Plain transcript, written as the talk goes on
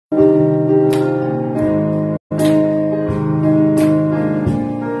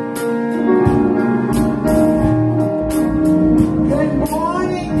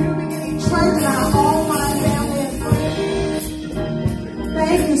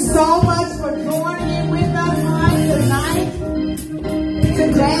so much for joining with us on tonight.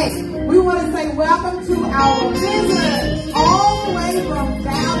 Today, we want to say welcome to our visitors all the way from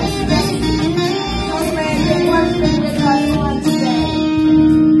Dallas, Texas. So glad you're worshiping with us on today.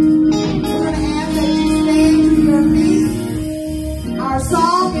 We're going to ask that you stand to your feet. Our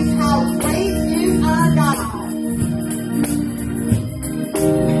song is How Great Is Our God.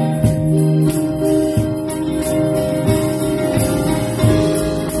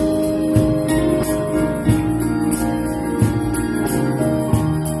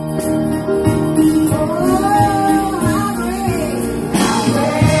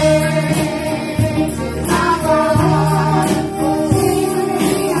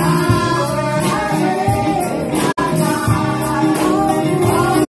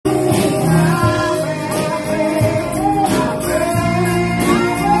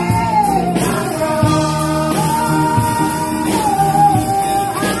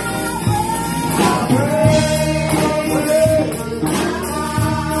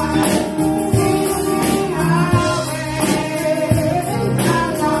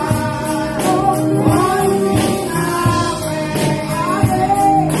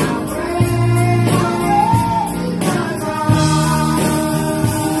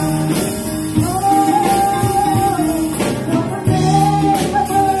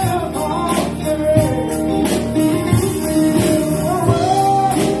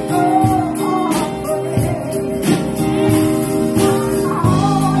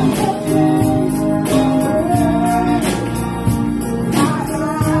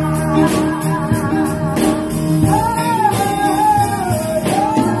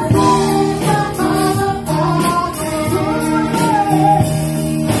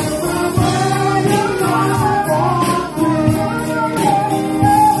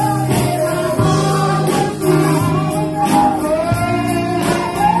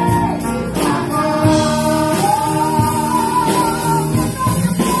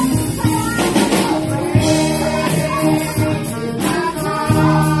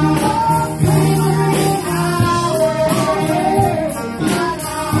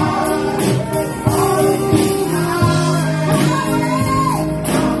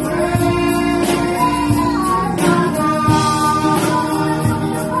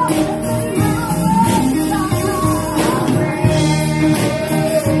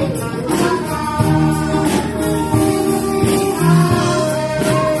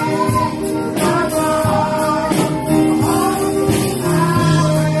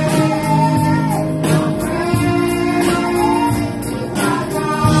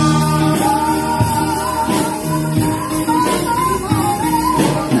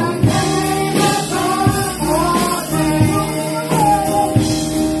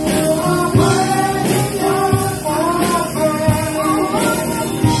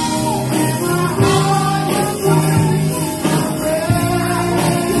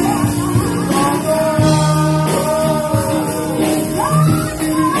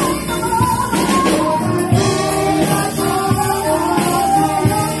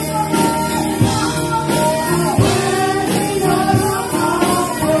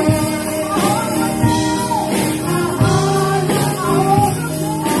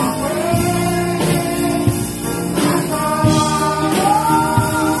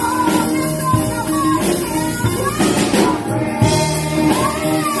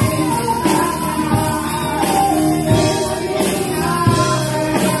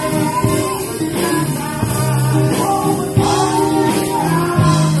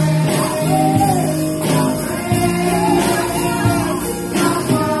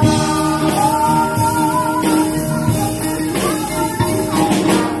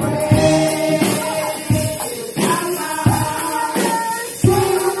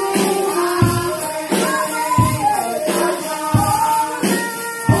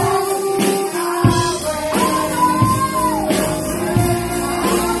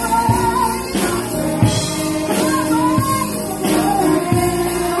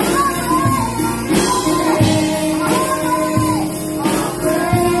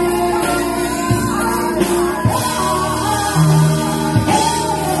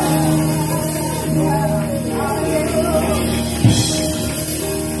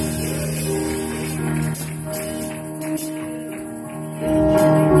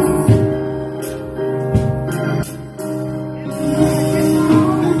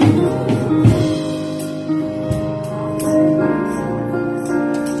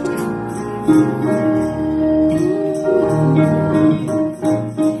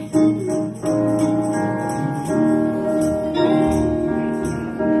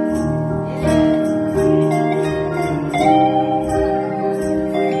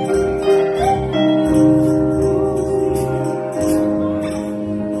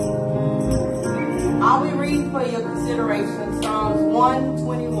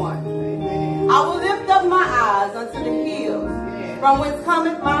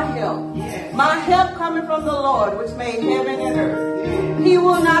 cometh my help. My help cometh from the Lord, which made heaven and earth. He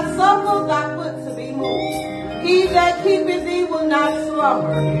will not suffer thy foot to be moved. He that keepeth thee will not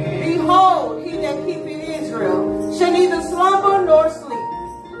slumber. Behold, he that keepeth Israel shall neither slumber nor sleep.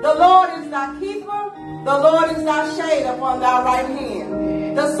 The Lord is thy keeper. The Lord is thy shade upon thy right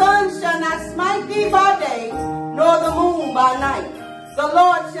hand. The sun shall not smite thee by day, nor the moon by night. The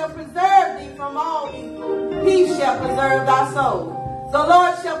Lord shall preserve thee from all evil. He shall preserve thy soul. The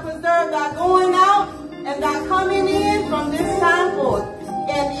Lord shall preserve thy going out and thy coming in from this time forth,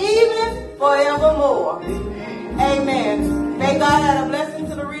 and even forevermore. Amen. May God add a blessing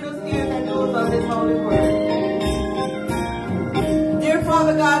to the readers, hearers, and doers of His holy word. Dear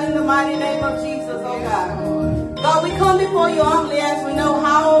Father God, in the mighty name of Jesus, oh God. God, we come before you humbly as we know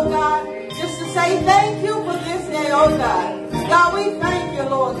how, oh God, just to say thank you for this day, oh God. God, we thank you,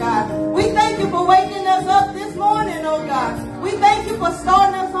 Lord God. We thank you for waking us up this morning, oh God. We thank you for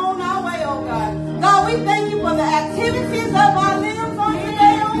starting us on our way, oh God. God, we thank you for the activities of our limbs on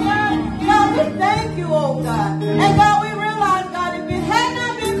today, oh God. God, we thank you, oh God. And God, we realize, God, if it had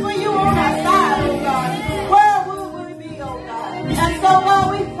not been for you on our side, oh God, where would we be, oh God? And so,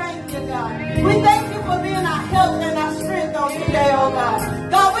 God, we thank you, God. We thank you for being our health and our strength on today, oh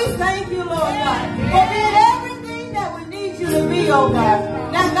God. God, we thank you, Lord God, for being everything that we need you to be, oh God.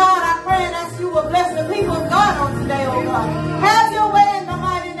 Now, God, I pray and ask you will bless the people of God on today, oh God. Have your way in the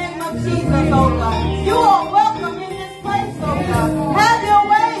mighty name of Jesus, oh God. You are welcome in this place, oh God. Have your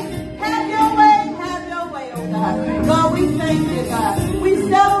way, have your way, have your way, oh God. God, we thank you, God. We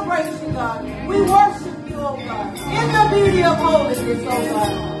celebrate you, God. We worship you, oh God. In the beauty of holiness, oh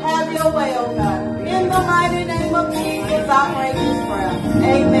God. Have your way, oh God. In the mighty name of Jesus, I pray this prayer.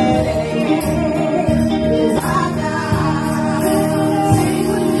 Amen and amen.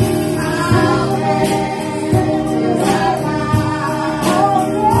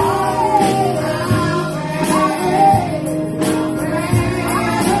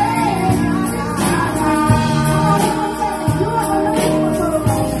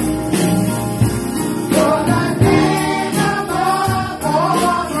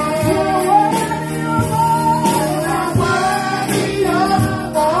 Worthy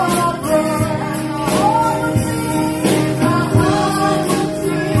of all praise.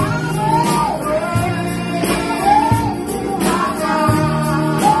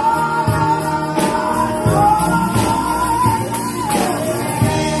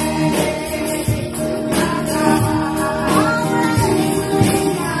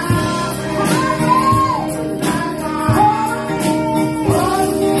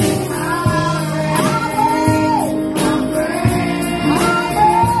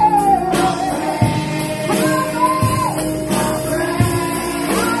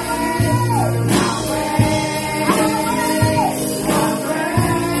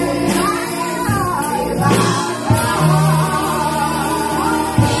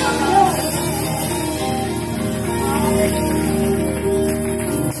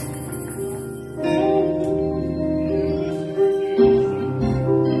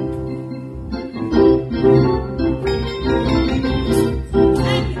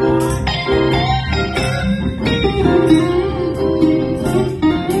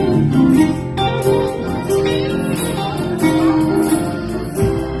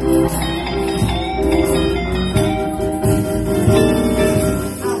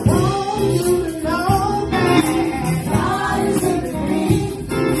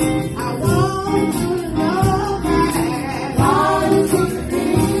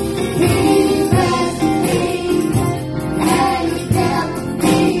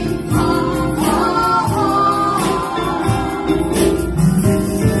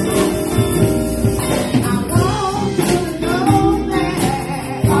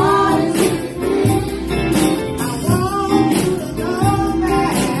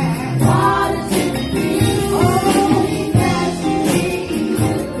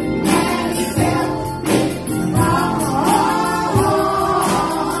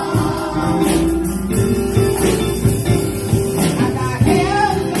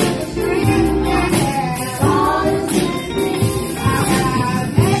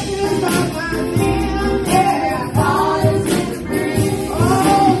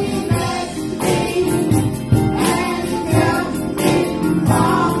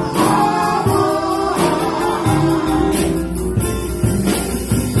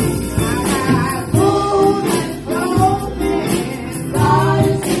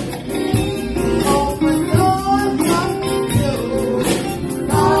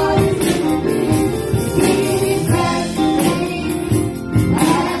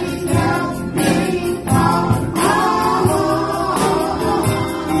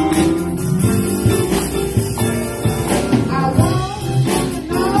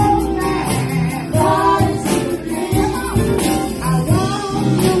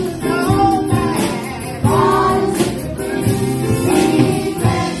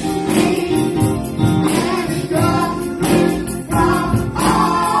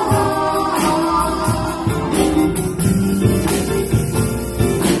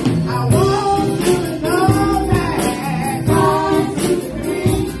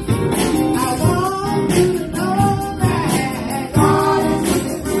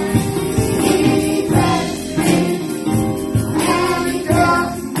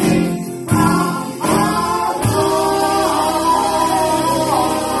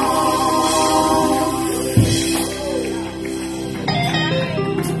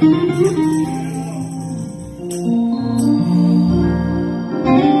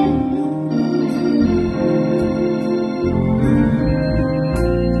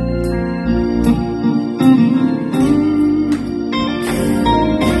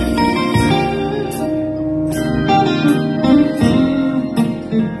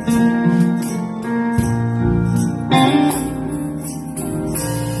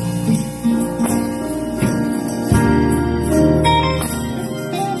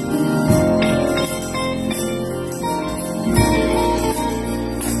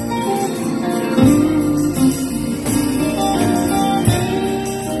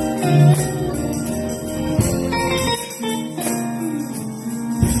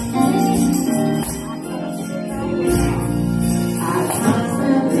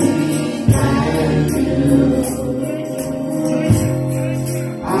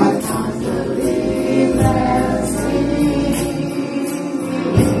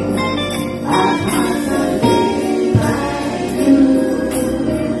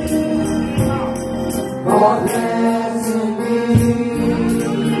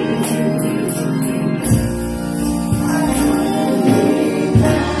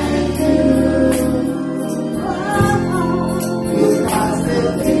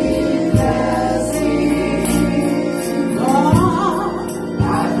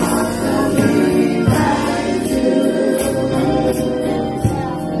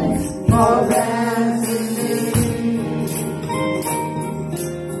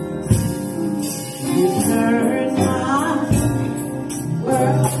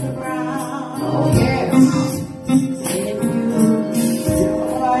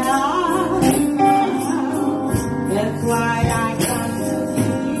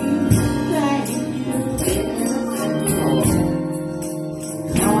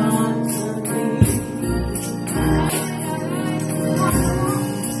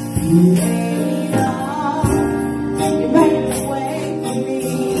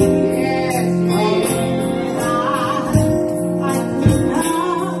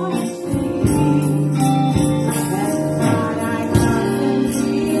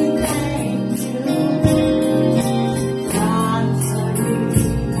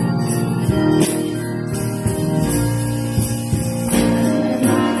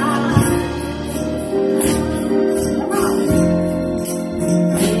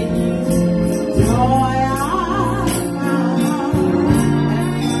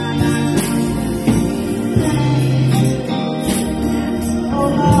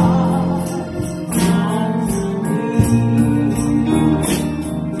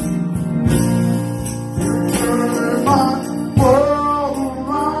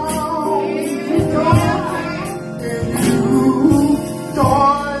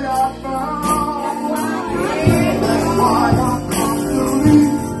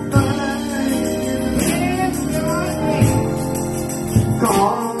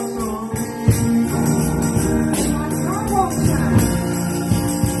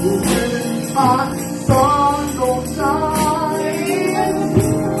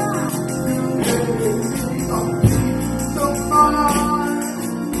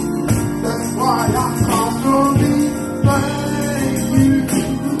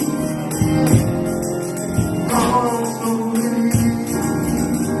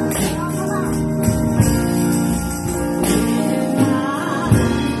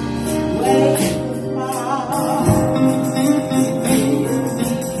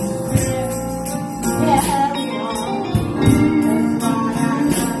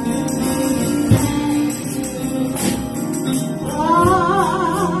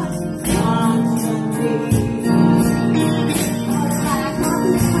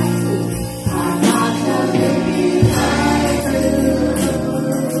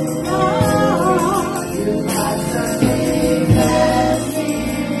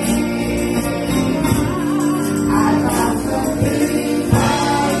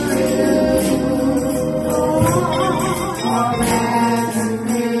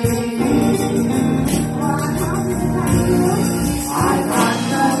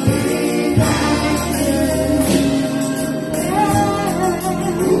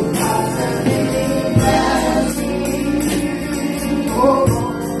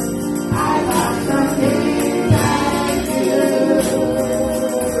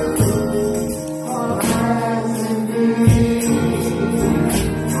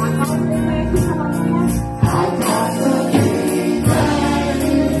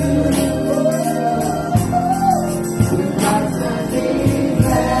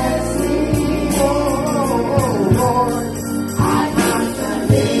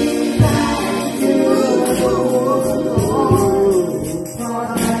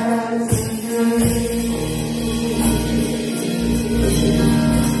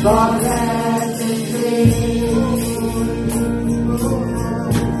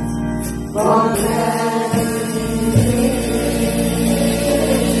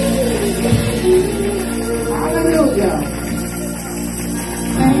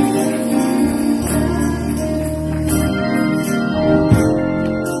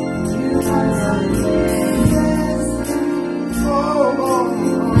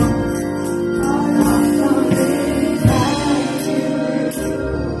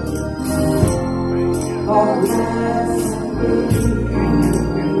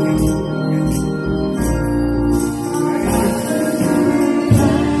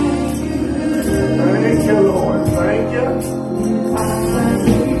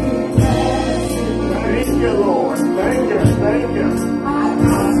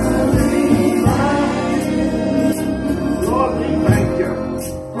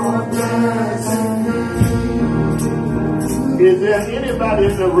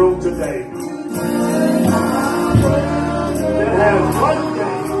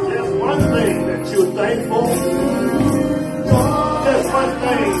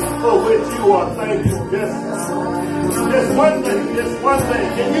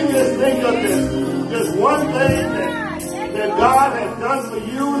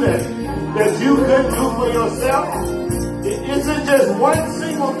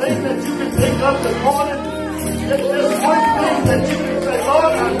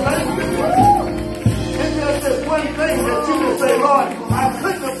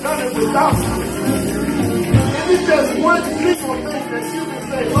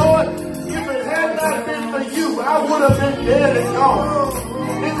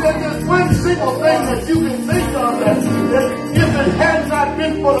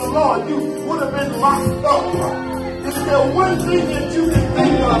 Is there one thing that you can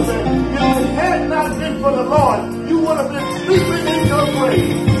think of that if it had not been for the Lord, you would have been sleeping in your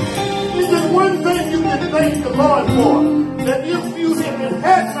grave? Is there one thing you can thank the Lord for? That if it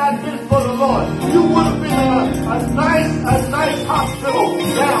had not been for the Lord, you would have been in a nice hospital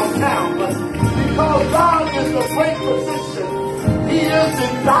downtown. But because God is the great physician, He is the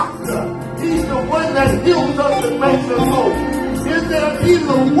doctor. He's the one that heals us and makes us whole. Is there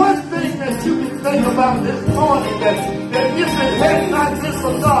even one thing that you can think about this morning that if it had not been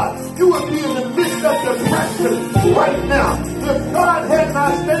for God, you would be in the midst of depression right now? If God had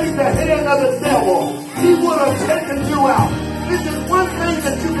not stayed the hand of the devil, He would have taken you out. Is it one thing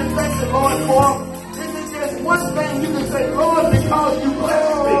that you can thank the Lord for? Is it just one thing you can say, Lord, because you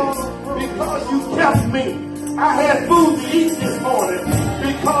blessed me, because you kept me, I had food to eat this morning,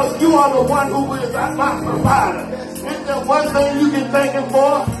 because you are the one who is my provider. Is there one thing you can thank Him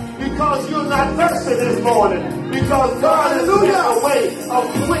for? Because you're not thirsty this morning, because God has made a way of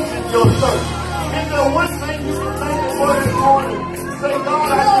quenching your thirst. Is there one thing you can thank Him for this morning? Say,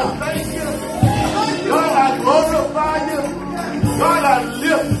 God, I just thank you. God, I glorify you. God, I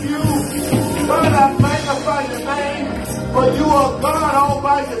lift you. God, I magnify your name. For you are God all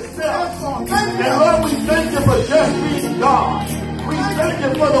by yourself. And Lord, we thank you for just being God. We thank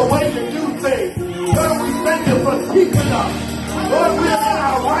you for the way you do things. Lord, we thank you for keeping us. Lord, we're in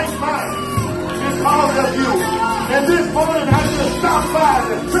our right mind because of you. And this morning, I just stopped by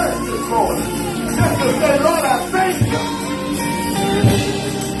the church this morning just to say, Lord, I thank you.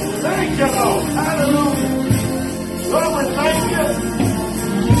 Thank you, Lord. Hallelujah. Lord, we thank you.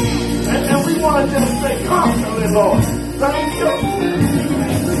 And we want to just say constantly, Lord, thank you.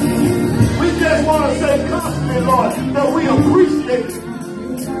 We just want to say constantly, Lord, that we appreciate you.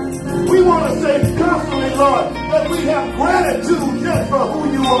 We want to say constantly, Lord, that we have gratitude just for who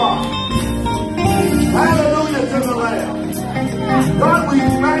you are. Hallelujah to the Lamb. God, we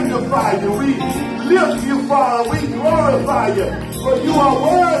magnify you. We lift you, Father. We glorify you. For you are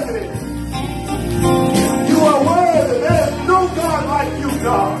worthy. You are worthy. There is no God like you,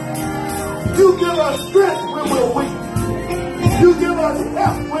 God. You give us strength when we're weak. You give us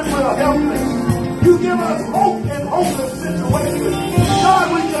help when we're helpless. You give us hope in hopeless situations. God,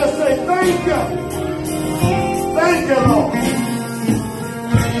 we just say thank you. Thank you, Lord.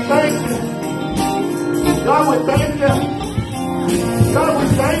 Thank you. God, we thank you. God, we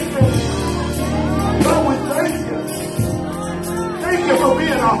thank you. God, we thank you. Thank you for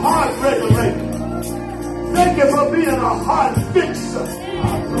being a heart regulator. Thank you for being a heart fixer.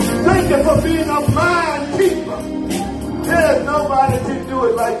 Thank you for being a mind keeper. There's nobody can do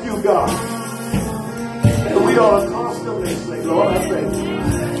it like you, God. And we are constantly saying, Lord, I thank you.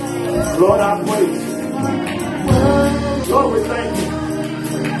 Lord, I praise you. Lord, we thank you.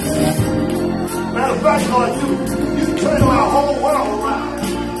 Matter of fact, Lord, you turn our whole world around.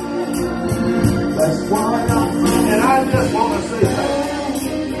 That's why and I just want to say thank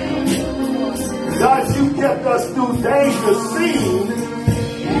you. God, you kept us through dangers seen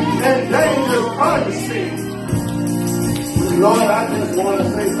and dangers unseen. Lord, I just want to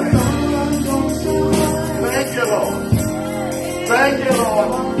say thank you. Thank you, Lord. Thank you,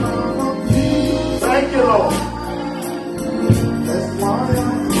 Lord. Thank you, Lord.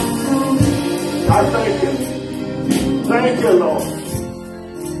 I thank you. Thank you, Lord.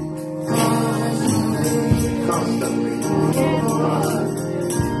 Constantly.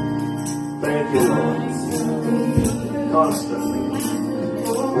 Thank you, Lord. Constantly.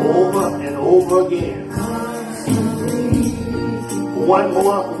 Over and over again. One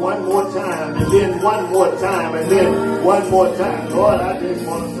more time, and then one more time, and then one more time. Lord, I just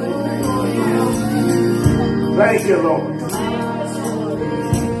want to say thank you, Lord.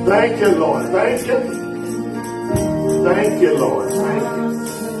 Thank you, Lord. Thank you. Thank you, Lord. Thank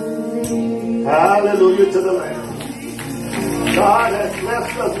you. Hallelujah to the Lamb. God has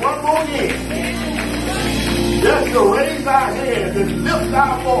blessed us one more year. Just to raise our hands and lift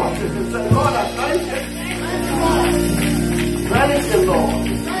our voices and say, Lord, I thank you. Thank you, Lord.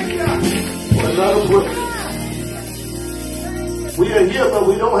 For another privilege. We are here, but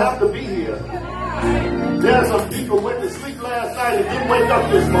we don't have to be here. There are some people who went to sleep last night and didn't wake up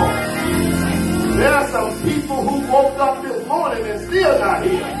this morning. There are some people who woke up this morning and still not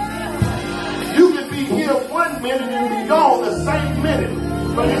here. You can be here 1 minute and be gone the same minute.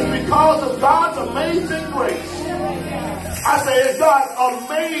 But it's because of God's amazing grace. I say it's God's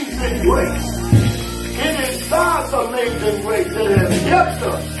amazing grace. It is God's amazing grace that has kept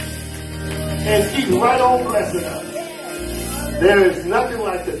us and keeps right on blessing us. There is nothing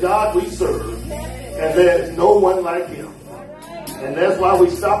like the God we serve, and there is no one like him. And that's why we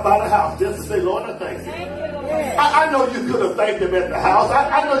stop by the house, just to say, Lord, I thank you. I know you could have thanked him at the house.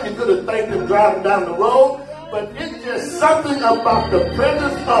 I know you could have thanked him driving down the road. But it's just something about the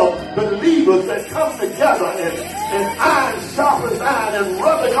presence of believers that come together and iron sharpens iron and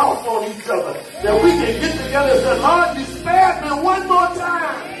rubbing off on each other. That we can get together and say, Lord, you spared me one more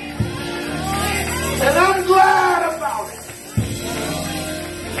time. And I'm glad about it.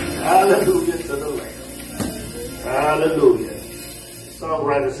 Hallelujah to the Lamb. Hallelujah.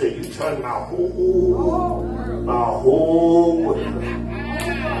 Songwriter said, you turn my whole world.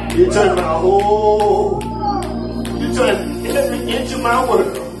 You turn my whole, you turn every inch of my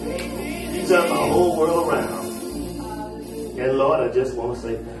world. You turn my whole world around. And Lord, I just want to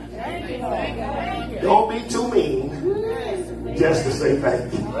say thank you. Don't be too mean just to say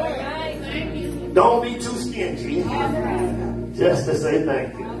thank you. Don't be too stingy just to say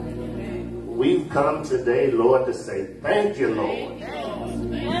thank you. We've come today, Lord, to say thank you, Lord.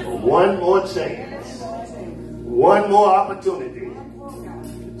 For one more chance, one more opportunity,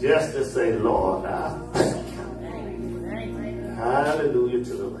 just to say, Lord, I thank you. Hallelujah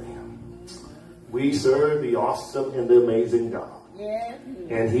to the Lamb. We serve the awesome and the amazing God.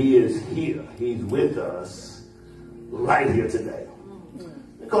 And he is here. He's with us right here today.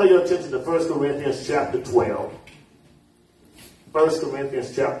 I call your attention to 1 Corinthians chapter 12. 1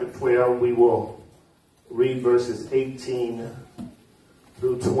 Corinthians chapter 12, we will read verses 18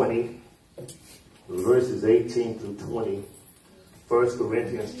 through 20. Verses 18 through 20. 1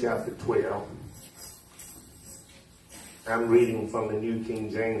 Corinthians chapter 12. I'm reading from the New King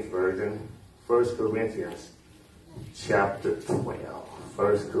James Version. 1 Corinthians chapter 12.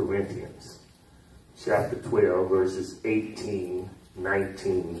 1 Corinthians chapter 12, verses 18,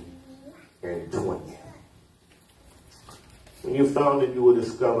 19, and 20. When you found it, you will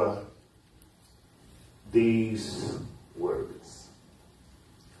discover these words.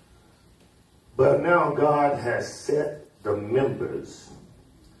 But now God has set the members,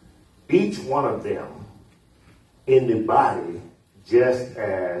 each one of them, in the body just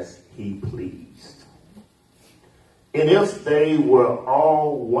as he pleased. And if they were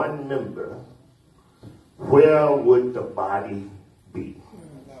all one member, where would the body be?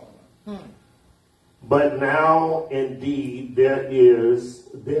 But now, indeed,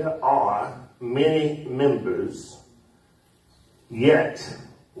 there are many members, yet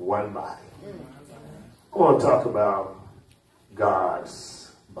one body. I want to talk about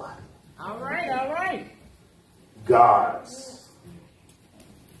God's body. All right. God's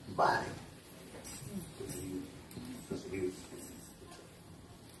body.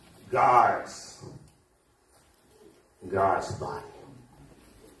 God's body.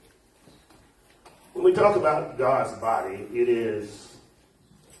 When we talk about God's body, it is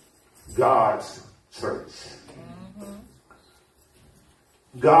God's church.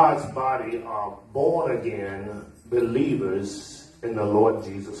 God's body are born again believers in the Lord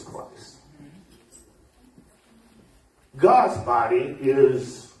Jesus Christ. God's body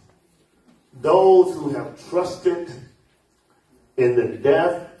is those who have trusted in the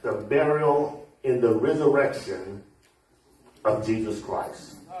death, the burial, and the resurrection of Jesus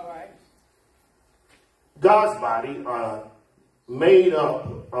Christ. All right. God's body are made up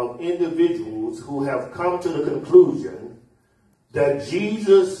of individuals who have come to the conclusion that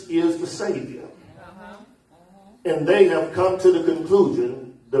Jesus is the Savior. And they have come to the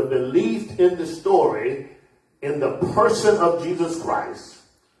conclusion, the belief in the story, in the person of Jesus Christ,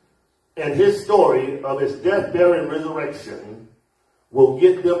 and his story of his death, burial, and resurrection will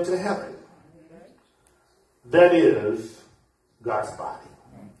get them to heaven. That is God's body.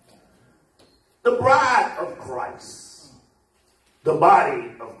 The bride of Christ, the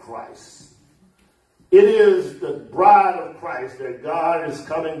body of Christ. It is the bride of Christ that God is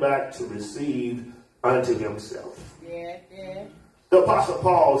coming back to receive unto himself. Yeah. The Apostle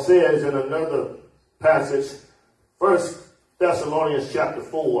Paul says in another passage, 1 Thessalonians chapter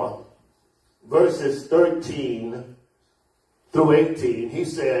 4, verses 13 through 18, he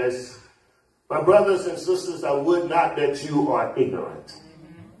says, my brothers and sisters, I would not that you are ignorant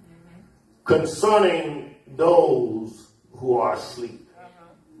concerning those who are asleep.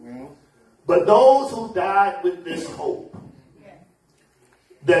 But those who died with this hope,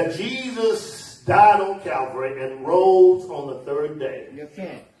 that Jesus died on Calvary and rose on the third day. Yes,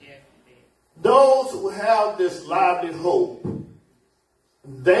 sir. Those who have this lively hope,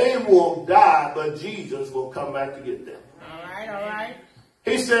 they will die, but Jesus will come back to get them. All right.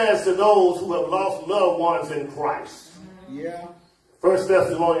 He says to those who have lost loved ones in Christ. Yeah. 1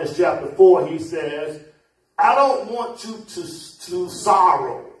 Thessalonians chapter 4, he says, I don't want you to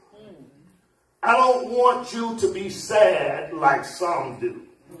sorrow I don't want you to be sad like some do,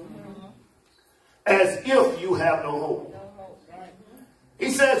 as if you have no hope. He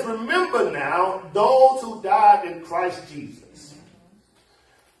says, remember now those who died in Christ Jesus.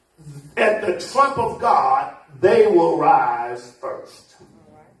 At the trump of God, they will rise first.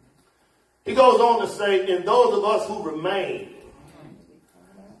 He goes on to say, and those of us who remain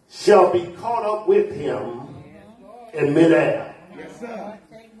shall be caught up with him in midair. Yes, sir.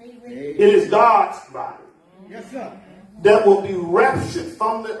 It is God's body. Yes, sir. That will be raptured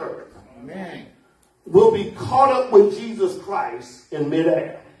from the earth. Amen. Will be caught up with Jesus Christ in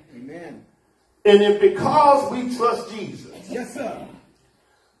midair. Amen. And if because we trust Jesus, yes, sir,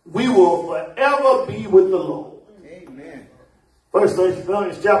 we will forever be with the Lord. Amen. 1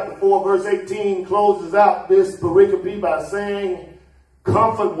 Thessalonians chapter 4, verse 18 closes out this pericope by saying,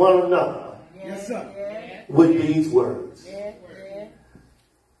 comfort one another. Yes, sir. With these words.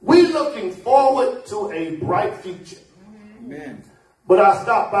 We're looking forward to a bright future. Amen. But I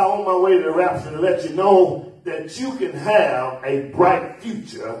stopped by on my way to the rapture to let you know that you can have a bright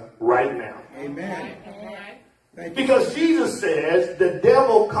future right now. Amen. Thank you. Because Jesus says the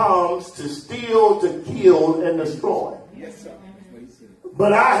devil comes to steal, to kill, and destroy. Yes, sir. That's what he said.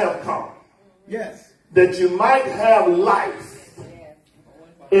 But I have come. Yes. That you might have life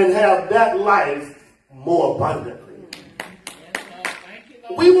and have that life more abundantly.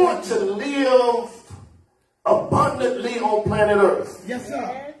 We want to live abundantly on planet Earth. Yes,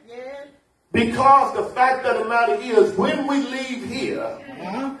 sir. Because the fact of the matter is, when we leave here,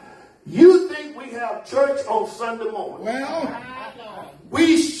 you think we have church on Sunday morning. Well,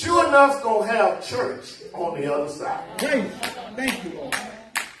 we sure enough going to have church on the other side. Praise. Thank you, Lord.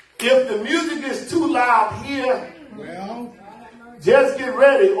 If the music is too loud here, well, just get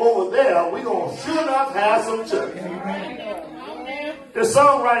ready over there. We're going to sure enough have some church. amen. The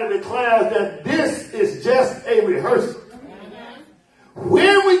songwriter declares that this is just a rehearsal.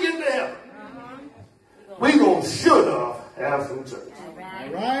 When we get to heaven, we're going to sure enough have some church.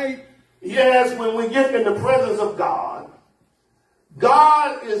 All right. Yes, when we get in the presence of God,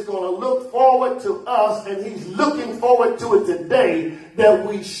 God is going to look forward to us, and he's looking forward to it today, that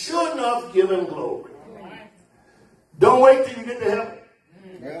we sure enough give him glory. Don't wait till you get to heaven.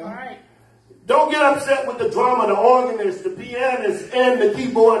 Well, don't get upset with the drummer, the organist, the pianist, and the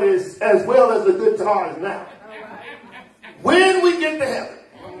keyboardist, as well as the guitarist now. When we get to heaven,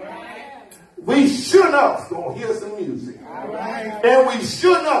 we sure enough going to hear some music. And we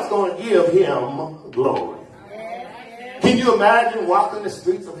sure enough going to give him glory. Can you imagine walking the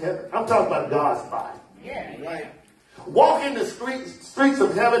streets of heaven? I'm talking about God's body. right. Walking the streets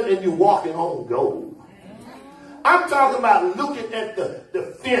of heaven and you're walking on gold. I'm talking about looking at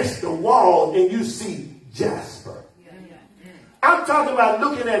the fence, the wall, and you see jasper. I'm talking about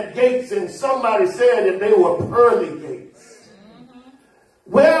looking at gates, and somebody said that they were pearly gates.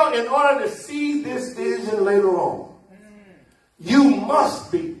 Well, in order to see this vision later on, you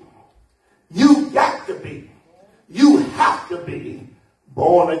must be, you got to be, you have to be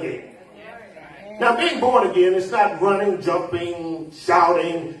born again. Now, being born again, it's not running, jumping,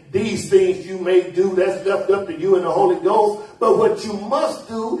 shouting, these things you may do. That's left up to you and the Holy Ghost. But what you must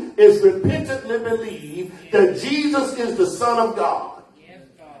do is repentantly believe that Jesus is the Son of God.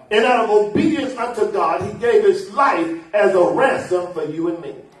 And out of obedience unto God, he gave his life as a ransom for you and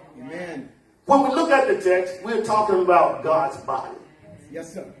me. Amen. When we look at the text, we're talking about God's body.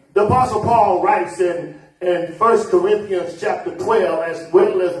 Yes, sir. The Apostle Paul writes in 1 Corinthians chapter 12, as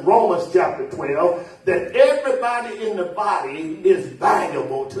well as Romans chapter 12, that everybody in the body is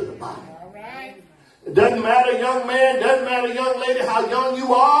valuable to the body. It doesn't matter, young man, doesn't matter, young lady, how young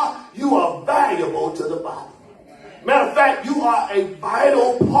you are valuable to the body. Matter of fact, you are a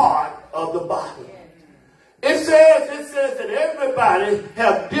vital part of the body. It says that everybody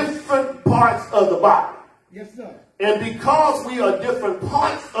have different parts of the body. Yes, sir. And because we are different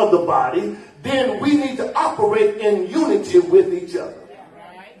parts of the body, then we need to operate in unity with each other.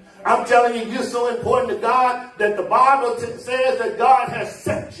 I'm telling you, you're so important to God that the Bible says that God has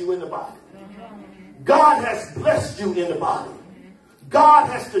set you in the body. God has blessed you in the body. God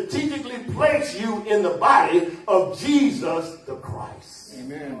has strategically placed you in the body of Jesus the Christ.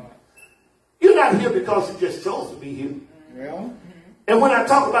 Amen. You're not here because you just chose to be here. Well, and when I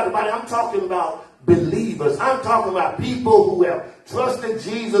talk about the body, I'm talking about believers. I'm talking about people who have trusted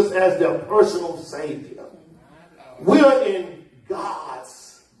Jesus as their personal Savior. We're in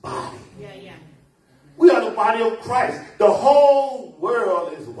God's body. We are the body of Christ. The whole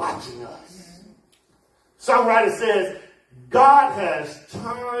world is watching us. Songwriter says, God has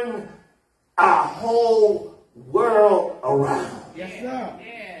turned our whole world around. yes, sir.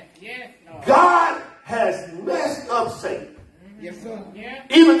 God has messed up Satan. Yes, sir.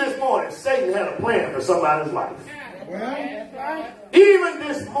 Even this morning, Satan had a plan for somebody's life. Well, Even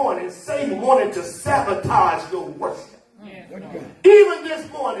this morning, Satan wanted to sabotage your worship. what God? Even this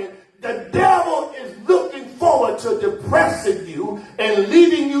morning, the devil is looking forward to depressing you and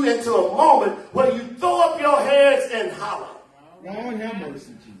leading you into a moment where you throw up your hands and holler. Lord have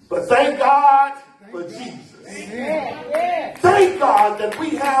mercy, Jesus. But thank God for Jesus. Amen. Thank God that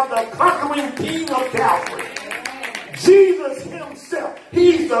we have the conquering King of Calvary. Jesus himself.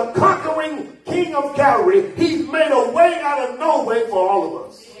 He's the conquering King of Calvary. He's made a way out of no way for all of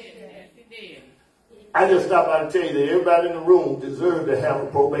us. I just stopped by to tell you that everybody in the room deserves to have a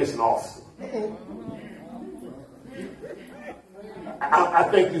probation officer. I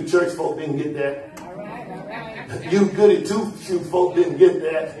think you church folk didn't get that. You goody two-shoe folk didn't get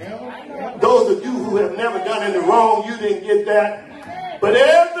that. Those of you who have never done any wrong, you didn't get that. But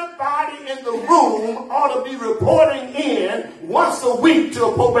everybody in the room ought to be reporting in once a week to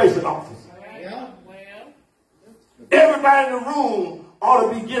a probation officer. Everybody in the room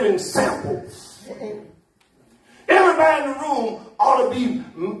ought to be giving samples. Everybody in the room ought to be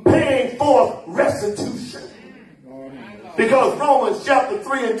paying for restitution. Because Romans chapter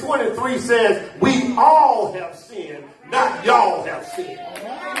 3 and 23 says, we all have sinned, not y'all have sinned.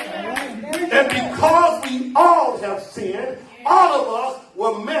 And because we all have sinned, all of us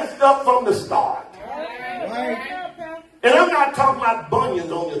were messed up from the start. And I'm not talking about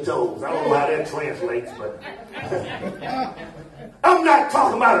bunions on your toes. I don't know how that translates, but I'm not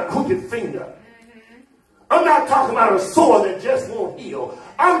talking about a crooked finger. I'm not talking about a sore that just won't heal.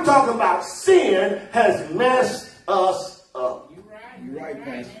 I'm talking about sin has messed us up. You're right,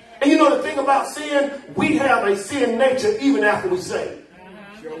 Pastor. And you know the thing about sin, we have a sin nature even after we say.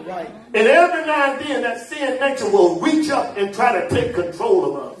 You're right. And every now and then that sin nature will reach up and try to take control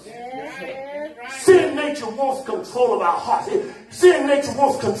of us. Sin nature wants control of our hearts. Sin nature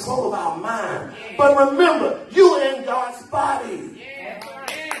wants control of our mind. But remember, you're in God's body.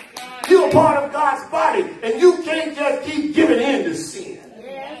 You're a part of God's body. And you can't just keep giving in to sin.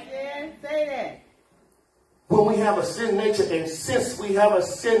 Say that. When we have a sin nature, and since we have a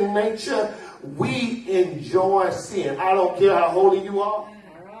sin nature, we enjoy sin. I don't care how holy you are.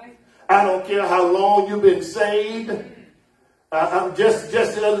 I don't care how long you've been saved. Just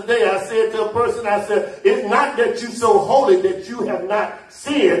the other day, I said to a person, I said, it's not that you're so holy that you have not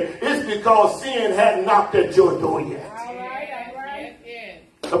sinned. It's because sin hadn't knocked at your door yet.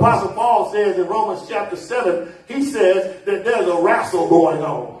 Apostle Paul says in Romans chapter 7, he says that there's a wrestle going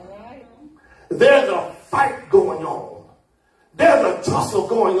on. There's a fight going on. There's a tussle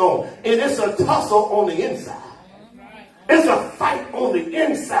going on. And it's a tussle on the inside. It's a fight on the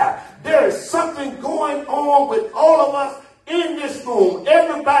inside. There is something going on with all of us in this room.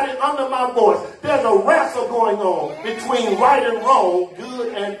 Everybody under my voice. There's a wrestle going on between right and wrong,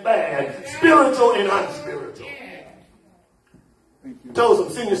 good and bad, spiritual and unspiritual. I told some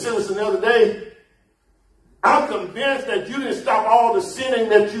senior citizen the other day, I'm convinced that you didn't stop all the sinning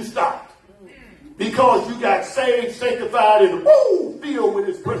that you stopped. Because you got saved, sanctified, and filled with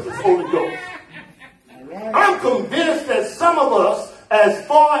his precious Holy Ghost. I'm convinced that some of us, as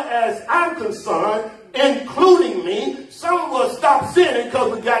far as I'm concerned, including me, some of us stopped sinning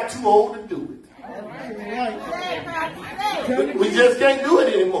because we got too old to do it. We just can't do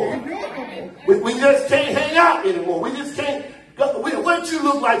it anymore. We just can't hang out anymore. We just can't. What you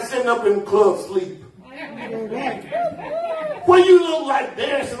look like sitting up in the club sleep? What you look like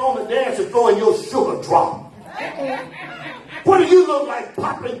dancing on the dancing floor in your sugar drop? What do you look like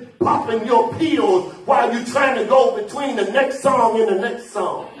popping your pills while you're trying to go between the next song and the next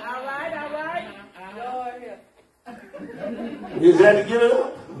song? All right. You just had to give it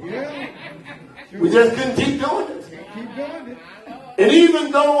up. Yeah. We just couldn't keep doing it. Keep doing it. And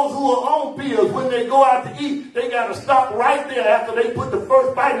even those who are on pills, when they go out to eat, they got to stop right there after they put the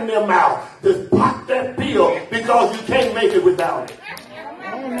first bite in their mouth. Just pop that pill because you can't make it without it.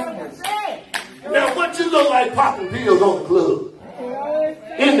 Now, what you look like popping pills on the club?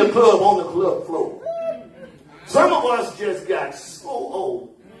 In the club, on the club floor. Some of us just got so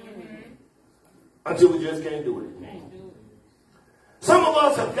old until we just can't do it anymore. Some of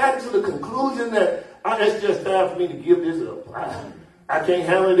us have gotten to the conclusion that it's just time for me to give this up. I can't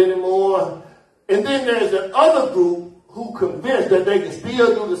handle it anymore. And then there's the other group who convinced that they can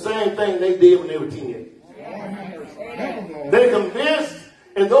still do the same thing they did when they were teenagers. They're convinced,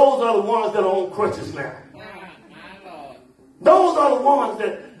 and those are the ones that are on crutches now. Those are the ones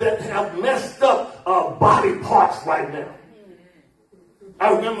that have messed up body parts right now. I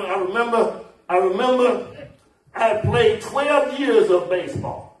remember I had played 12 years of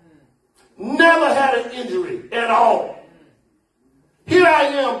baseball. Never had an injury at all. Here I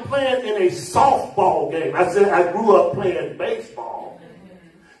am playing in a softball game. I said I grew up playing baseball.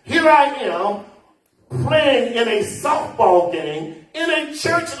 Here I am playing in a softball game in a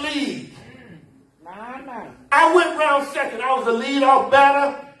church league. I went round second. I was the leadoff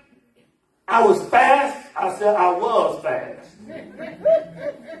batter. I was fast. I said I was fast.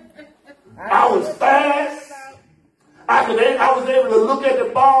 I was fast. I was able to look at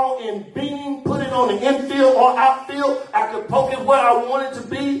the ball and beam, put it on the infield or outfield. I could poke it where I wanted to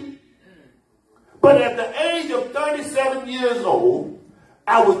be. But at the age of 37 years old,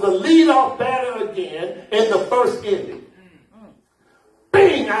 I was the leadoff batter again in the first inning.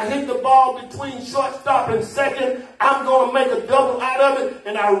 Bing! I hit the ball between shortstop and second. I'm going to make a double out of it.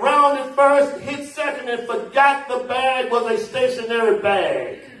 And I rounded first, hit second, and forgot the bag was a stationary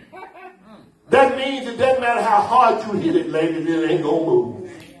bag. That means it doesn't matter how hard you hit it, ladies, it ain't going to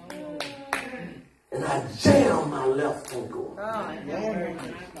move. And I jammed my left ankle.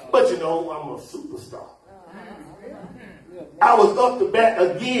 But you know, I'm a superstar. I was up to bat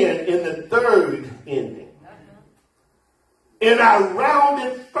again in the third inning. And I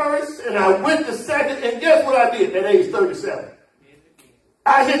rounded first, and I went to second, and guess what I did at age 37?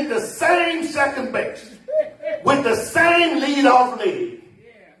 I hit the same second base with the same leadoff leg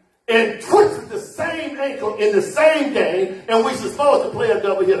and twisted the same ankle in the same game, and we were supposed to play a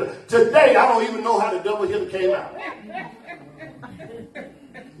double hitter. Today, I don't even know how the double hitter came out.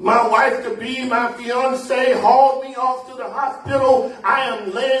 My wife-to-be, my fiance, hauled me off to the hospital. I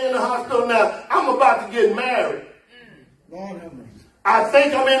am laying in the hospital now. I'm about to get married. I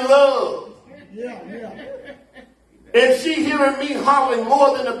think I'm in love. And she hearing me hollering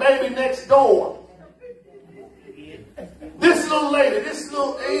more than the baby next door. This little lady, this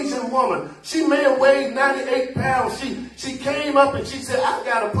little Asian woman, she may have weighed 98 pounds. She came up and she said, I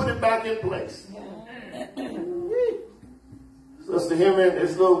got to put it back in place. Sister Henry,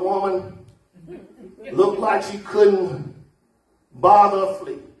 this little woman looked like she couldn't bother a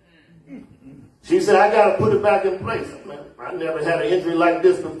flea. She said, I got to put it back in place. I never had an injury like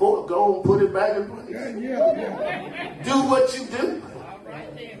this before. Go and put it back in place. Do what you do.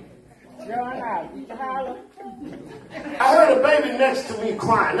 I heard a baby next to me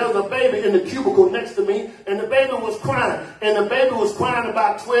crying. There was a baby in the cubicle next to me, and the baby was crying. And the baby was crying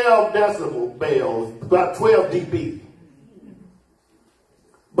about 12 decibel bells, about 12 dB.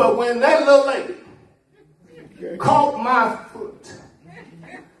 But when that little lady caught my foot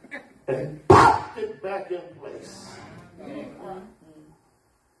and popped it back in place,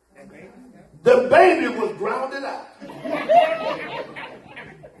 the baby was grounded out.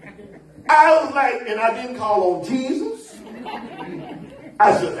 I was like, and I didn't call on Jesus.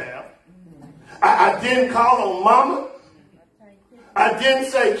 I should have. I didn't call on Mama. I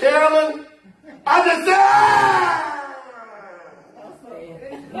didn't say Carolyn. I just said, ah!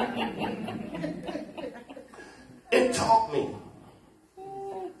 It taught me,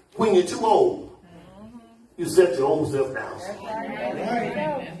 when you're too old, you set your old self down.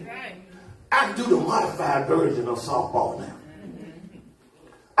 I do the modified version of softball now.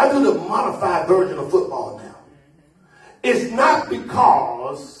 I do the modified version of football now. It's not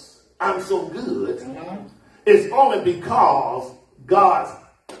because I'm so good. It's only because God's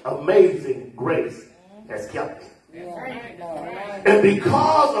amazing grace has kept me. And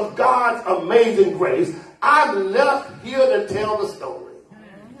because of God's amazing grace, I'm left here to tell the story.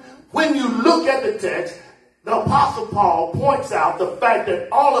 When you look at the text, the Apostle Paul points out the fact that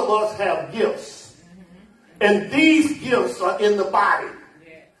all of us have gifts. And these gifts are in the body.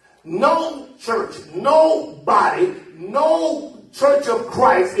 No church, no body, no church of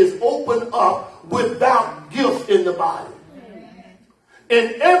Christ is opened up without gifts in the body.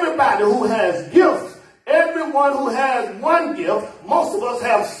 And everybody who has gifts, everyone who has one gift, most of us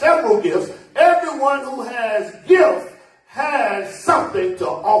have several gifts, everyone who has gifts has something to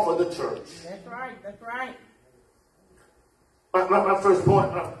offer the church. That's right, that's right. My first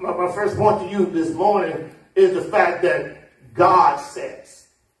point to you this morning is the fact that God sets.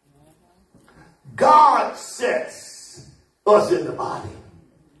 God sets us in the body.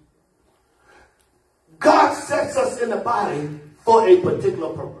 God sets us in the body for a particular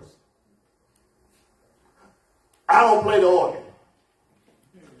purpose. I don't play the organ.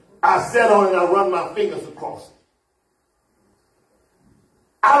 I sit on it and I run my fingers across it.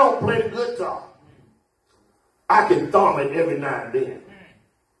 I don't play the guitar. I can thumb it every now and then.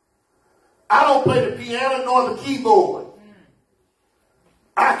 I don't play the piano nor the keyboard.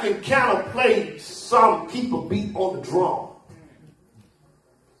 I can kind of play some, keep a beat on the drum.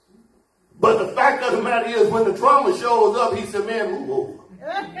 But the fact of the matter is, when the drummer shows up, he said, man, move over.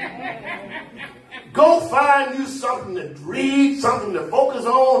 Go find you something to read, something to focus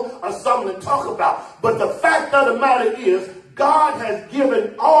on, or something to talk about. But the fact of the matter is, God has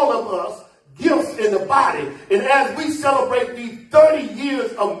given all of us gifts in the body. And as we celebrate these 30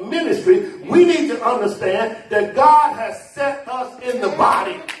 years of ministry, we need to understand that God has set us in the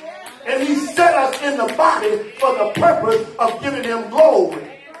body. And he set us in the body for the purpose of giving him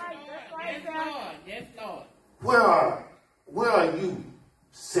glory. Yes, Lord. Where are you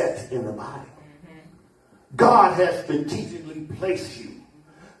set in the body? God has strategically placed you.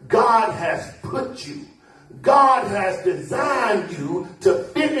 God has put you. God has designed you to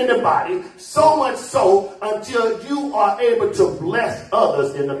fit in the body, so much so until you are able to bless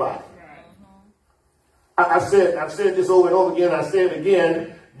others in the body. I've said this over and over again. I say it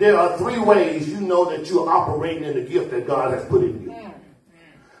again. There are 3 ways you know that you are operating in the gift that God has put in you.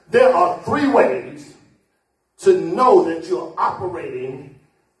 There are 3 ways to know that you're operating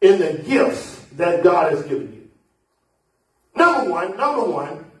in the gifts that God has given you. Number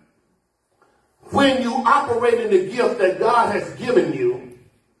one, when you operate in the gift that God has given you,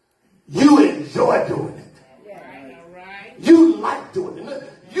 you enjoy doing it. You like doing it.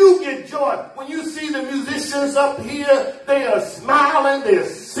 You get joy. When you see the musicians up here, they are smiling, they're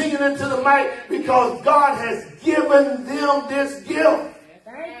singing into the mic because God has given them this gift.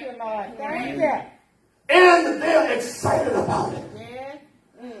 Thank you, Lord. Thank you. And they're excited about it.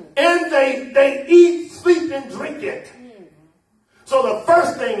 And they eat, sleep, and drink it. So the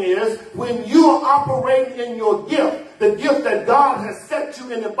first thing is, when you are operating in your gift, the gift that God has set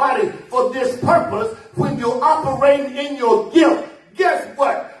you in the body for this purpose, when you're operating in your gift, guess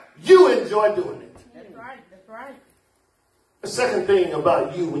what? You enjoy doing it. That's right. That's right. The second thing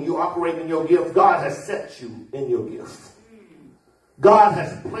about you, when you operate in your gift, God has set you in your gift. God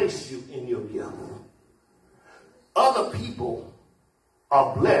has placed you in your gift. Other people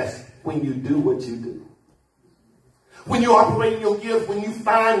are blessed when you do what you do. When you operate in your gift, when you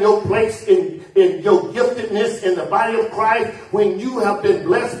find your place in your giftedness in the body of Christ, when you have been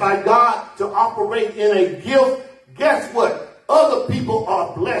blessed by God to operate in a gift, guess what? Other people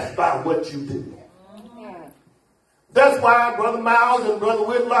are blessed by what you do. That's why Brother Miles and Brother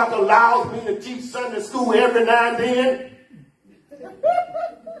Whitlock allows me to teach Sunday school every now and then.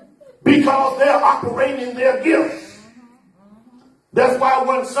 Because they're operating in their gifts. That's why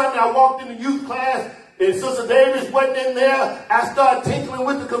one Sunday I walked in the youth class and Sister Davis wasn't in there. I started tinkling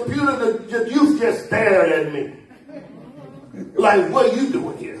with the computer. The youth just stared at me. Like, what are you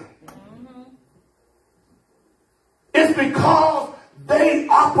doing here? It's because they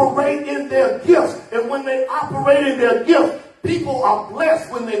operate in their gifts. And when they operate in their gifts, people are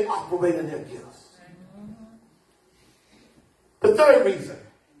blessed when they operate in their gifts. The third reason.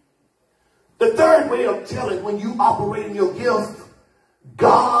 The third way of telling when you operate in your gift,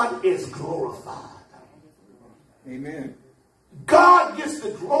 God is glorified. Amen. God gets the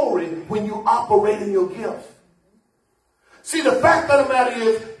glory when you operate in your gift. See, the fact of the matter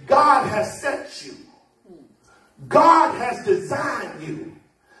is, God has set you. God has designed you.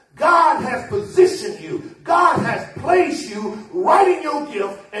 God has positioned you. God has placed you right in your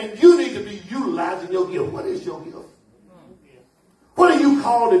gift, and you need to be utilizing your gift. What is your gift? What are you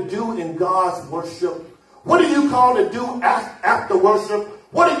called to do in God's worship? What are you called to do after worship?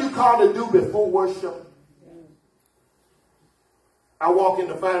 What are you called to do before worship? I walk in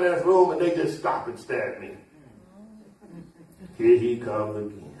the finance room and they just stop and stare at me. Here he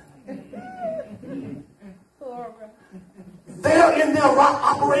comes again. They're in there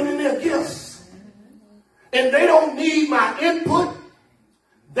operating their gifts. And they don't need my input.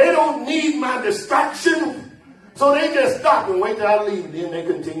 They don't need my distraction. So they just stop and wait till I leave, and then they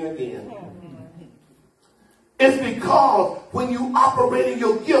continue again. It's because when you operate in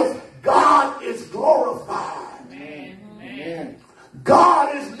your gift, God is glorified. Amen.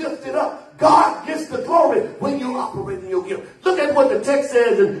 God is lifted up. God gets the glory when you operate in your gift. Look at what the text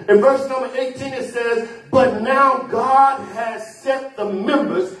says in verse number 18. It says, but now God has set the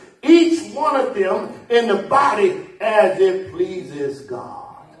members, each one of them, in the body as it pleases God.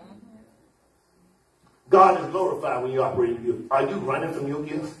 God is glorified when you operate in your gift. Are you running from your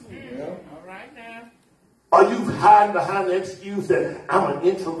gift? Yeah. All right now. Are you hiding behind the excuse that I'm an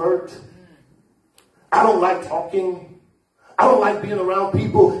introvert? I don't like talking. I don't like being around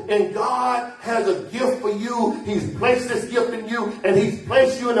people. And God has a gift for you. He's placed this gift in you, and he's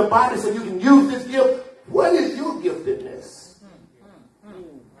placed you in the body so you can use this gift. What is your giftedness?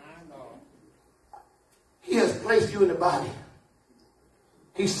 He has placed you in the body.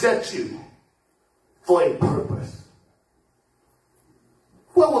 He set you for a purpose.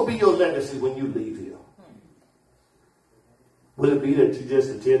 What will be your legacy when you leave here? Will it be that you just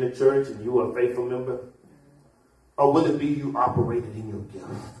attend the church and you are a faithful member? Or will it be you operated in your gift?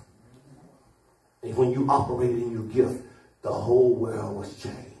 And when you operated in your gift, the whole world was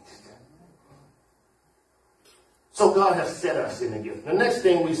changed. So God has set us in the gift. The next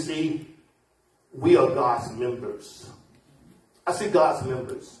thing we see, we are God's members. I see God's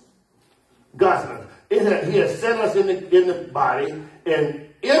members. God's members. He has set us in the body, and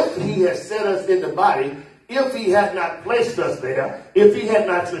if he has set us in the body, if he had not placed us there, if he had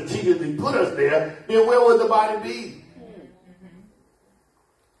not strategically put us there, then where would the body be?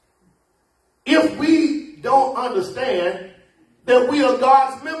 If we don't understand that we are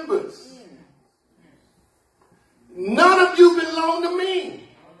God's members, none of you belong to me.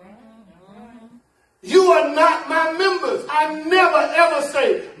 You are not my members. I never ever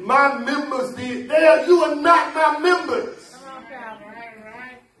say my members did there. You are not my members.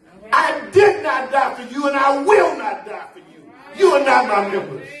 I did not die for you, and I will not die for you. You are not my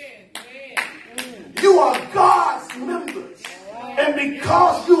members. You are God's members. And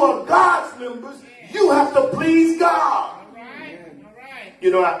because you are God's members, you have to please God.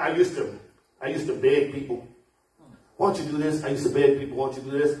 You know, I used to beg people, won't you do this? I used to beg people, won't you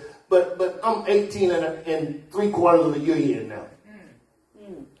do this? But I'm 18 and 3/4 of the year in now.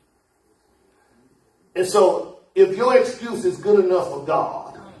 And so if your excuse is good enough for God,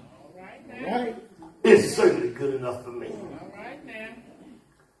 it's certainly good enough for me.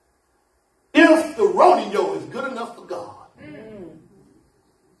 If the rodeo is good enough for God,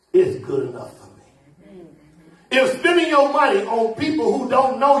 it's good enough for me. If spending your money on people who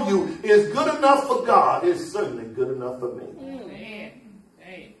don't know you is good enough for God, it's certainly good enough for me.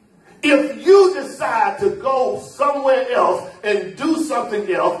 If you decide to go somewhere else and do something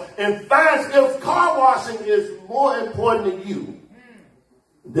else and find if car washing is more important to you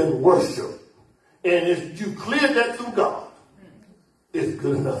than worship, and if you clear that through God, it's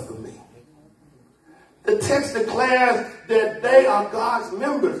good enough for me. The text declares that they are God's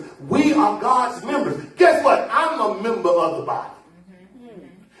members. We are God's members. Guess what? I'm a member of the body.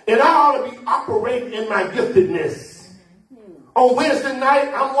 And I ought to be operating in my giftedness. On Wednesday night,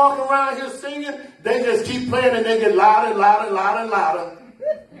 I'm walking around here singing. They just keep playing and they get louder and louder and louder and louder.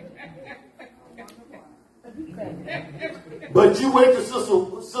 But you wait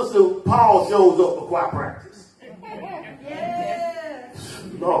till Sister Paul shows up for choir practice. Yes.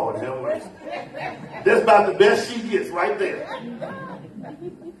 Lord have mercy. That's about the best she gets right there.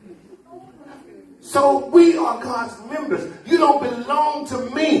 So we are God's members. You don't belong to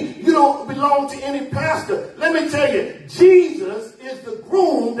me. You don't belong to any pastor. Let me tell you, Jesus is the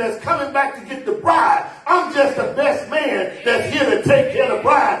groom that's coming back to get the bride. I'm just the best man that's here to take care of the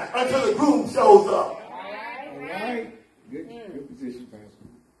bride until the groom shows up. All right. Good position, Pastor.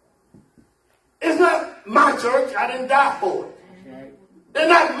 It's not my church. I didn't die for it. Right. They're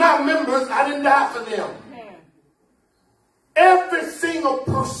not my members. I didn't die for them. Every single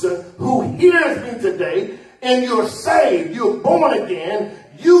person who hears me today, and you're saved, you're born again,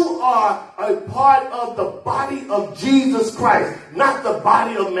 you are a part of the body of Jesus Christ, not the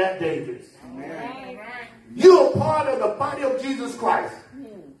body of Matt Davis. Amen. You're a part of the body of Jesus Christ.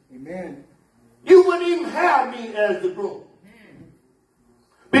 Amen. You wouldn't even have me as the groom.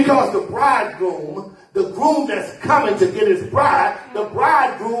 Because the bridegroom, the groom that's coming to get his bride, the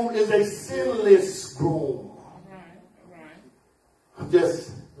bridegroom is a sinless groom. I'm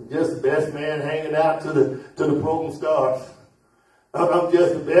just the best man hanging out to the program starts. I'm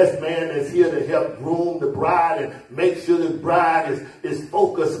just the best man that's here to help groom the bride and make sure the bride is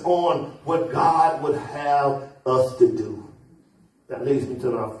focused on what God would have us to do. That leads me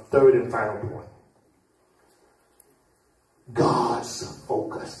to our third and final point. God's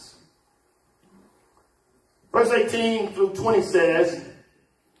focus. Verse 18 through 20 says,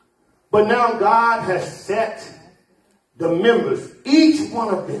 but now God has set the members, each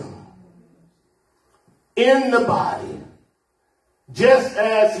one of them, in the body, just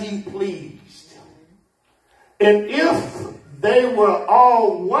as he pleased. And if they were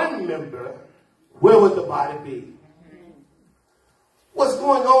all one member, where would the body be? What's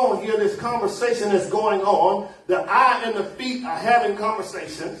going on here? This conversation is going on. The eye and the feet are having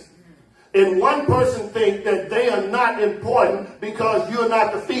conversations. And one person thinks that they are not important because you're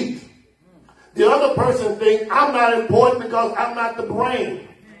not the feet. The other person thinks I'm not important because I'm not the brain.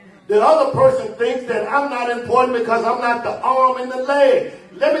 The other person thinks that I'm not important because I'm not the arm and the leg.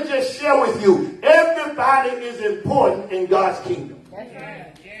 Let me just share with you. Everybody is important in God's kingdom.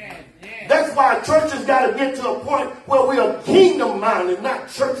 That's why churches got to get to a point where we are kingdom-minded, not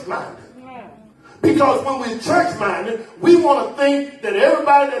church-minded. Because when we're church-minded, we want to think that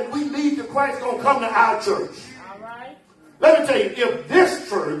everybody that we lead to Christ is going to come to our church. Let me tell you, if this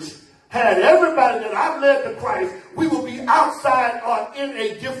church had everybody that I've led to Christ, we will be outside or in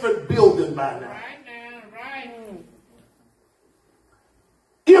a different building by now. Right now, right.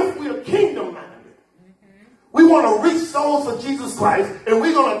 If we're kingdom-minded, we want to reach souls for Jesus Christ, and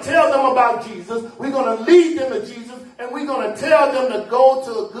we're going to tell them about Jesus. We're going to lead them to Jesus, and we're going to tell them to go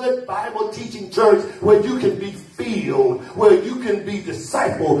to a good Bible-teaching church where you can be filled, where you can be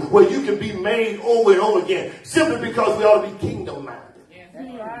discipled, where you can be made over and over again, simply because we ought to be kingdom-minded. Yes,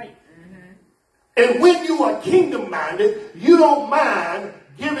 that's right. And when you are kingdom-minded, you don't mind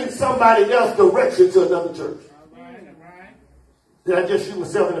giving somebody else direction to another church. All right. Did I just shoot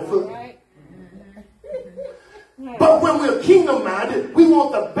myself in the foot? Right. But when we're kingdom-minded, we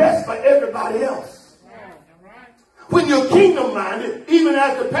want the best for everybody else. When you're kingdom-minded, even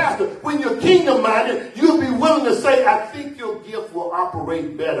as the pastor, when you're kingdom-minded, you'll be willing to say, I think your gift will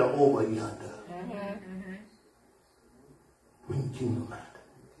operate better over yonder. When you're kingdom-minded.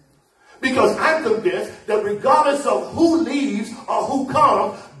 Because I'm convinced that regardless of who leaves or who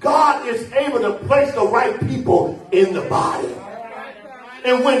comes, God is able to place the right people in the body.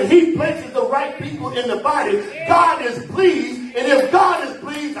 And when he places the right people in the body, God is pleased. And if God is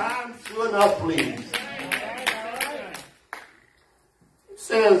pleased, I'm sure enough pleased. It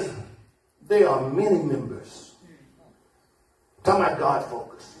says there are many members. Talking about God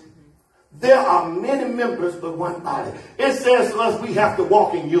focus. There are many members but one body. It says to us we have to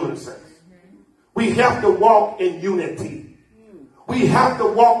walk in unison. We have to walk in unity. We have to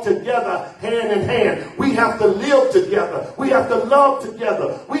walk together hand in hand. We have to live together. We have to love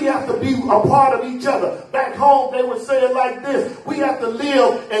together. We have to be a part of each other. Back home, they would say it like this. We have to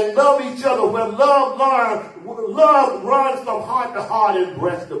live and love each other where love runs from heart to heart and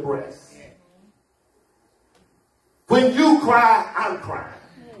breast to breast. When you cry, I'm crying.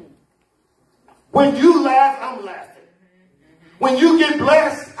 When you laugh, I'm laughing. When you get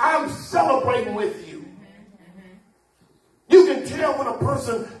blessed, I'm celebrating with you. You can tell when a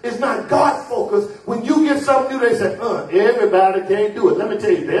person is not God-focused. When you get something new, they say, everybody can't do it. Let me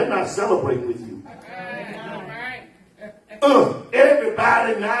tell you, they're not celebrating with you.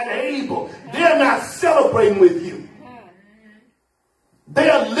 Everybody not able. They're not celebrating with you. They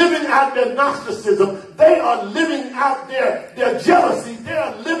are living out their Gnosticism. They are living out their jealousy. They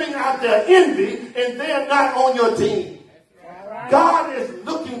are living out their envy, and they are not on your team. God is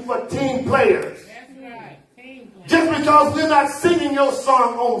looking for team players. Just because we're not singing your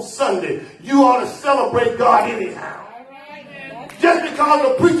song on Sunday, you ought to celebrate God anyhow. Just because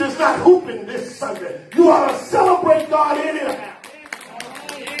the preacher's not hooping this Sunday, you ought to celebrate God anyhow.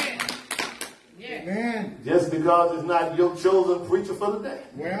 Amen. Just because it's not your chosen preacher for the day.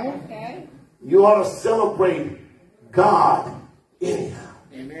 Well, you ought to celebrate God anyhow.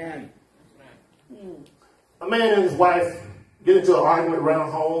 amen. A man and his wife get into an argument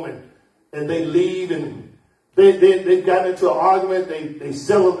around home, and they leave, and they got into an argument. They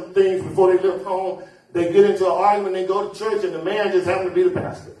settle things before they left home. They get into an argument, they go to church, and the man just happened to be the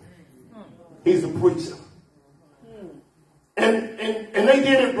pastor. He's the preacher. And they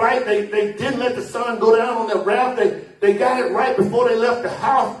did it right. They didn't let the sun go down on their wrath. They got it right before they left the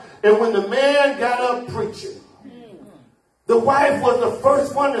house. And when the man got up preaching, the wife was the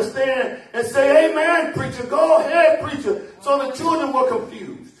first one to stand and say, amen, preacher. Go ahead, preacher. So the children were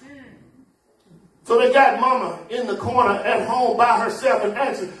confused. So they got mama in the corner at home by herself and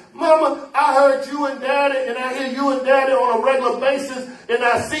asked her, Mama, I heard you and Daddy, and I hear you and Daddy on a regular basis, and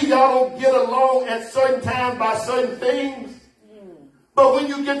I see y'all don't get along at certain times by certain things. But when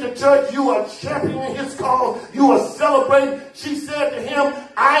you get to church, you are championing his cause. You are celebrating. She said to him,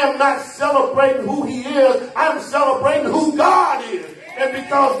 I am not celebrating who he is. I'm celebrating who God is. And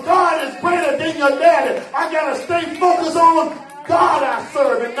because God is greater than your daddy, I got to stay focused on God I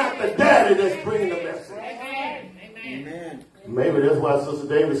serve and not the daddy that's bringing the message. Amen. Maybe that's why Sister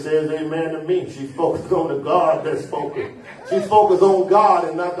David says amen to me. She's focused on the God that's spoken. She's focused on God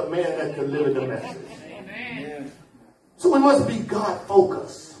and not the man that delivered the message. Amen. So we must be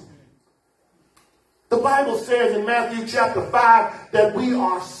God-focused. The Bible says in Matthew chapter 5 that we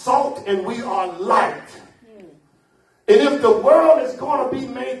are salt and we are light. And if the world is going to be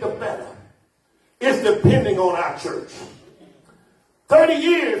made the better, it's depending on our church. 30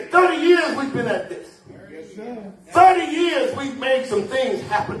 years we've been at this. Yes, sir. 30 years we've made some things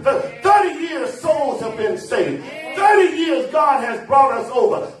happen. 30 years souls have been saved. 30 years God has brought us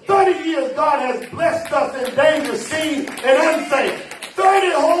over. 30 years God has blessed us in danger seen and unseen.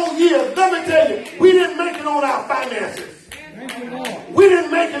 30 whole years. Let me tell you, we didn't make it on our finances. Thank you, Lord. We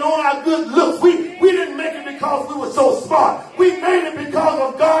didn't make it on our good looks. We didn't make it because we were so smart. We made it because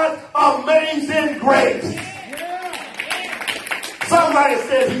of God's amazing grace. Somebody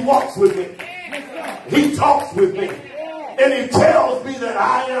said he walks with me. He talks with me. And he tells me that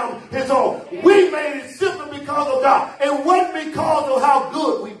I am his own. We made it simply because of God. It wasn't because of how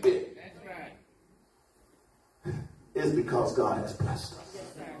good we've been. It's because God has blessed us.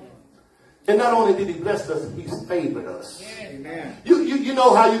 And not only did he bless us, he's favored us. Amen. You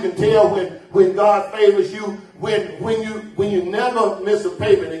know how you can tell when God favors you when you never miss a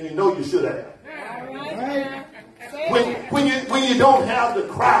payment and you know you should have. Right. When you don't have the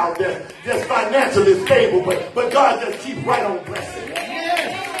crowd that's financially stable, but God just keeps right on blessing.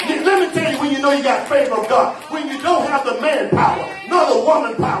 Let me tell you when you know you got favor of God. When you don't have the manpower, nor the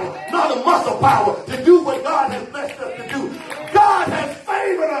woman power, nor the muscle power to do what God has blessed us to do. God has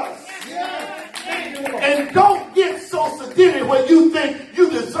favored us. And don't get so sedity where you think you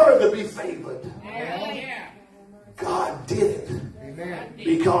deserve to be favored. God did it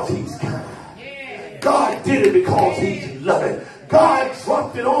because he's kind. God did it because he's loving. God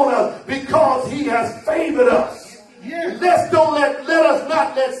dropped it on us because he has favored us. Let us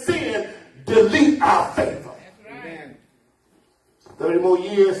not let sin delete our favor. 30 more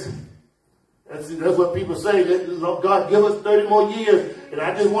years. That's what people say. Let God give us 30 more years. And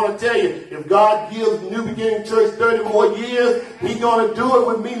I just want to tell you, if God gives New Beginning Church 30 more years, he's going to do it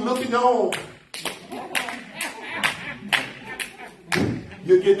with me looking on.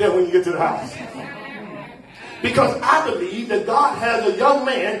 You'll get that when you get to the house. Because I believe that God has a young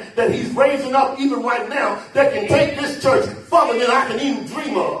man that he's raising up even right now that can take this church further than I can even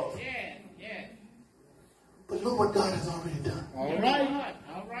dream of. But look what God has already done. All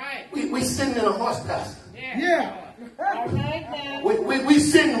right. We sitting in a horse pasture. We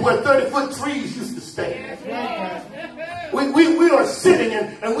sitting where 30-foot trees used to stand. We are sitting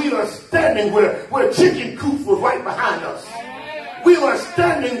and we are standing where chicken coops was right behind us. We were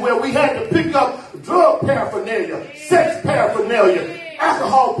standing where we had to pick up drug paraphernalia, sex paraphernalia,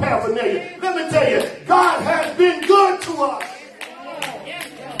 alcohol paraphernalia. Let me tell you, God has been good to us.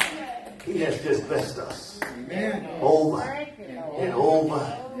 He has just blessed us. Amen. Over and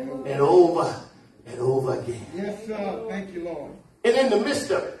over and over and over again. Yes, sir. Thank you, Lord. And in the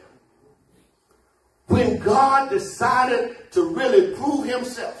midst of it, when God decided to really prove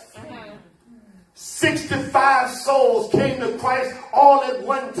himself, 65 souls came to Christ all at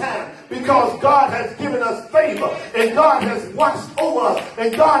one time because God has given us favor and God has watched over us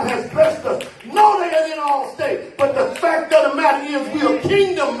and God has blessed us. No, they didn't all stay. But the fact of the matter is we are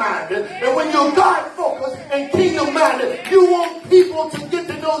kingdom minded. And when you're God focused and kingdom minded, you want people to get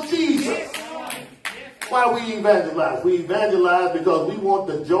to know Jesus. Why we evangelize? We evangelize because we want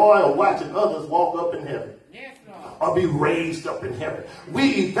the joy of watching others walk up in heaven. Or be raised up in heaven.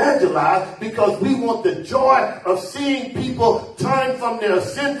 We evangelize because we want the joy of seeing people turn from their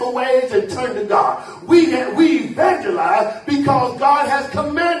sinful ways and turn to God. We evangelize because God has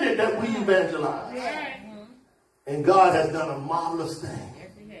commanded that we evangelize. And God has done a marvelous thing.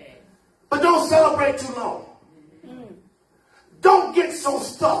 But don't celebrate too long. Don't get so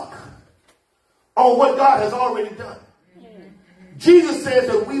stuck on what God has already done. Jesus says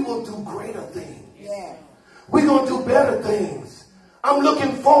that we will do greater things. We're going to do better things. I'm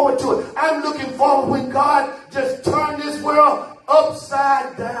looking forward to it. I'm looking forward when God just turned this world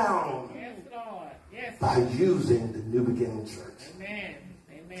upside down. Yes, Lord. Yes. By using the New Beginning Church. Amen.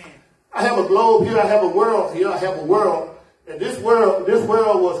 Amen. I have a globe here. I have a world here. I have a world. And this world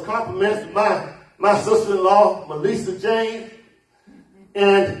was complimented by my sister-in-law, Melissa Jane.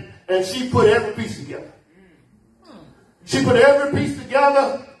 And she put every piece together. She put every piece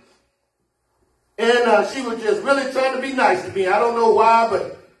together. And she was just really trying to be nice to me. I don't know why,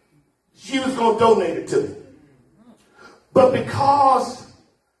 but she was going to donate it to me. But because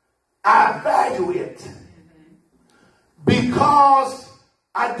I value it, because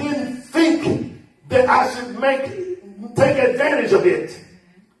I didn't think that I should take advantage of it,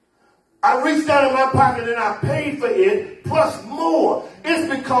 I reached out in my pocket and I paid for it, plus more. It's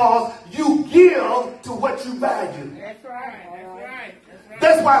because you give to what you value. That's right. That's right.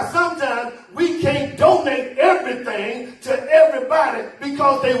 That's why sometimes we can't donate everything to everybody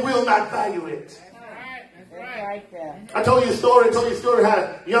because they will not value it. That's right. I told you a story how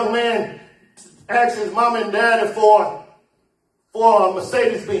a young man asked his mom and daddy for a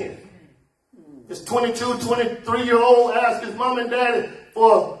Mercedes-Benz. This 22, 23-year-old asked his mom and daddy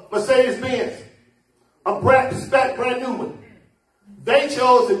for a Mercedes-Benz, a brand new one. They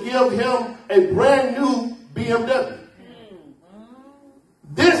chose to give him a brand new BMW.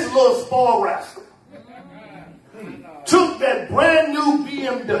 This little spoiled rascal took that brand new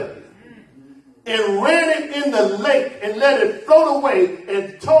BMW and ran it in the lake and let it float away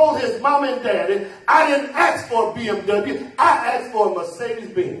and told his mom and daddy, I didn't ask for a BMW, I asked for a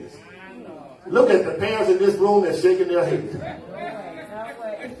Mercedes-Benz. Look at the parents in this room that's shaking their heads.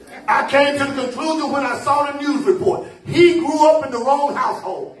 I came to the conclusion when I saw the news report, he grew up in the wrong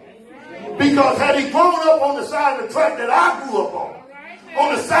household. Because had he grown up on the side of the track that I grew up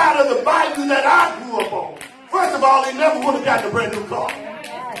on the side of the bayou that I grew up on, first of all, he never would have gotten a brand new car.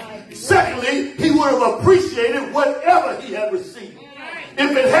 Secondly, he would have appreciated whatever he had received.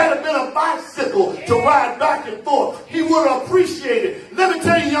 If it had been a bicycle to ride back and forth, he would have appreciated. Let me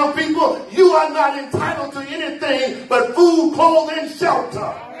tell you, young people, you are not entitled to anything but food, clothes, and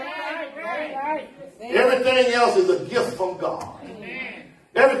shelter. Everything else is a gift from God.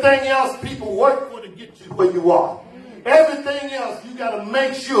 Everything else people work for to get you where you are. Everything else you got to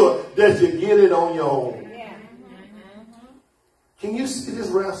make sure that you get it on your own. Can you see this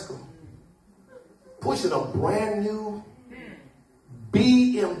rascal pushing a brand new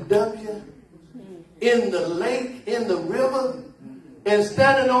BMW in the lake, in the river, and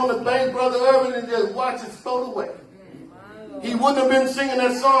standing on the bank, Brother Irvin, and just watch it float away? He wouldn't have been singing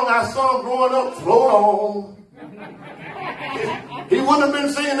that song I sung growing up, Float On. He wouldn't have been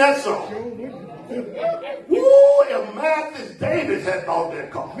singing that song. Woo, if Mathis Davis had bought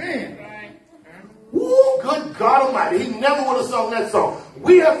that car. Woo, good God Almighty. He never would have sung that song.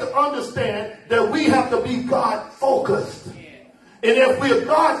 We have to understand that we have to be God-focused. And if we're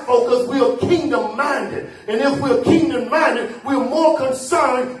God-focused, we're kingdom-minded. And if we're kingdom-minded, we're more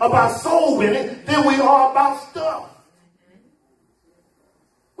concerned about soul winning than we are about stuff.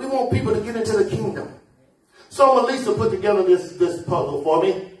 We want people to get into the kingdom. So Melissa put together this puzzle for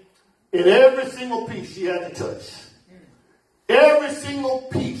me. And every single piece she had to touch. Every single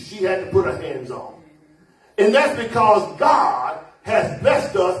piece she had to put her hands on. And that's because God has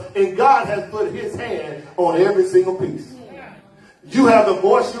blessed us and God has put his hand on every single piece. You have the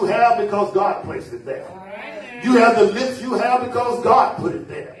voice you have because God placed it there. You have the lips you have because God put it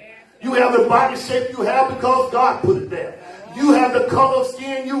there. You have the body shape you have because God put it there. You have the color of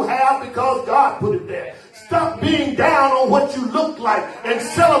skin you have because God put it there. Stop being down on what you look like and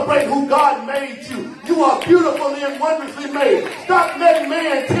celebrate who God made you. You are beautifully and wonderfully made. Stop letting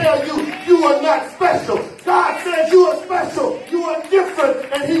man tell you you are not special. God says you are special. You are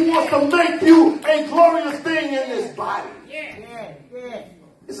different. And he wants to make you a glorious thing in this body.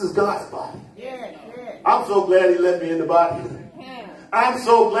 This is God's body. I'm so glad he let me in the body. I'm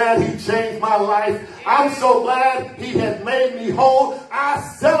so glad he changed my life. I'm so glad he has made me whole. I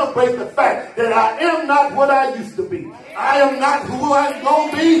celebrate the fact that I am not what I used to be. I am not who I'm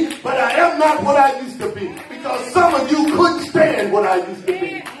going to be, but I am not what I used to be. Because some of you couldn't stand what I used to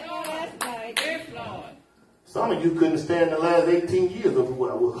be. Some of you couldn't stand the last 18 years of who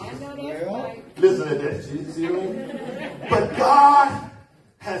I was. Listen to this. You see what I mean? But God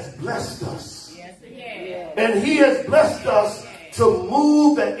has blessed us. And he has blessed us to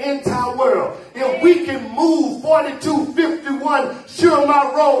move the entire world. If we can move 4251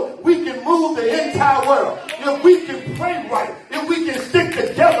 Schurmier Road, we can move the entire world. If we can pray right, if we can stick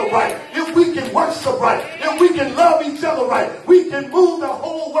together right, if we can worship right, if we can love each other right, we can move the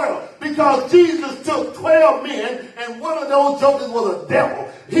whole world. Because Jesus took 12 men, and one of those jokers was a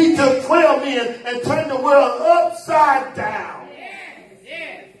devil. He took 12 men and turned the world upside down.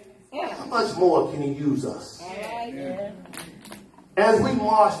 How much more can he use us? As we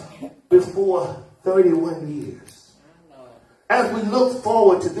march before 31 years, as we look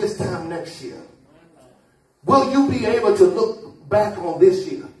forward to this time next year, will you be able to look back on this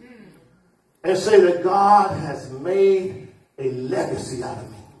year and say that God has made a legacy out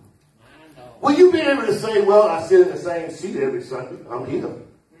of me? Will you be able to say, well, I sit in the same seat every Sunday, I'm here?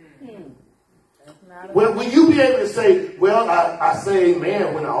 Well, will you be able to say, well, I say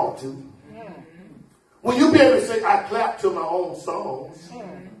amen when I ought to? Will you be able to say, I clap to my own songs?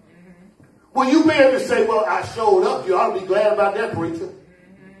 Will you be able to say, well, I showed up. You ought to be glad about that, preacher.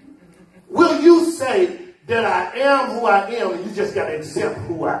 Will you say that I am who I am and you just got to accept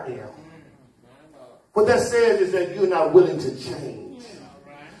who I am? What that says is that you're not willing to change.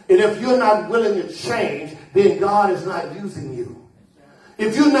 And if you're not willing to change, then God is not using you.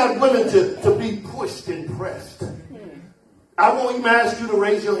 If you're not willing to be pushed and pressed, I won't even ask you to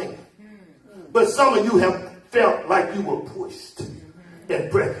raise your hand. But some of you have felt like you were pushed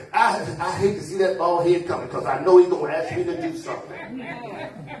and pressed. I hate to see that bald head coming because I know he's going to ask me to do something.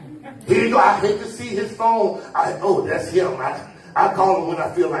 Here you go. I hate to see his phone. Oh, that's him. I call him when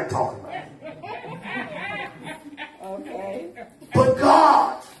I feel like talking about him. Okay. But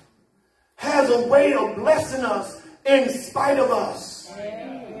God has a way of blessing us in spite of us.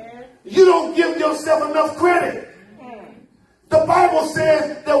 you don't give yourself enough credit. The Bible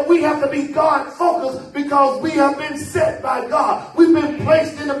says that we have to be God-focused because we have been set by God. We've been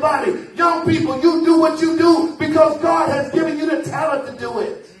placed in the body. Young people, you do what you do because God has given you the talent to do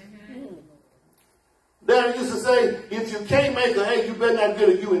it. Daddy used to say, if you can't make an A, you better not get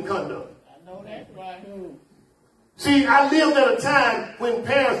a U in conduct. I know that's right. See, I lived at a time when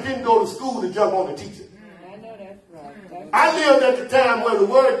parents didn't go to school to jump on the teacher. I know that's right. I lived at the time where the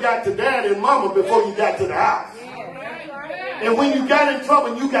word got to daddy and mama before you got to the house. And when you got in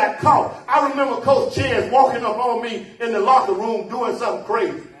trouble, you got caught. I remember Coach Chance walking up on me in the locker room doing something crazy.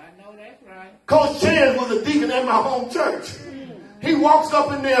 I know that's right. Coach Chance was a deacon at my home church. He walks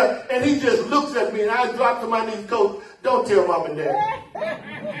up in there and he just looks at me and I drop to my knees, Coach, don't tell mom and dad.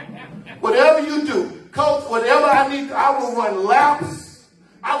 Whatever you do, Coach, whatever I need, I will run laps.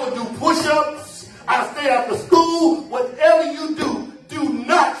 I will do push-ups. I'll stay after school. Whatever you do, do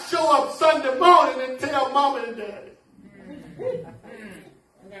not show up Sunday morning and tell mom and daddy.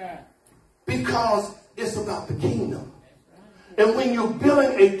 Because it's about the kingdom. And when you're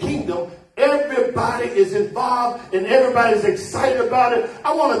building a kingdom, everybody is involved and everybody's excited about it.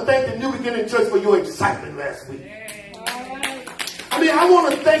 I want to thank the New Beginning Church for your excitement last week. I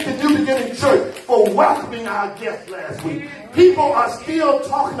want to thank the New Beginning Church for welcoming our guests last week. People are still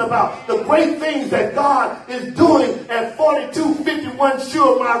talking about the great things that God is doing at 4251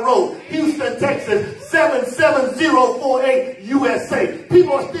 Schurmier Road, Houston, Texas, 77048 USA.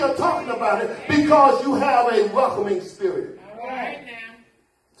 People are still talking about it because you have a welcoming spirit. All right now.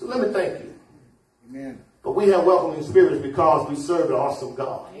 So let me thank you. Amen. But we have welcoming spirits because we serve an awesome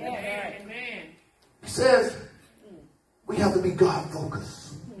God. Yeah, amen. He says we have to be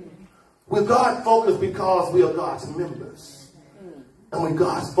God-focused. We're God-focused because we are God's members. And we're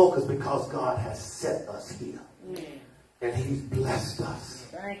God-focused because God has set us here. And he's blessed us.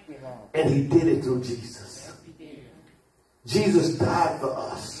 Thank you, Lord. And he did it through Jesus. Jesus died for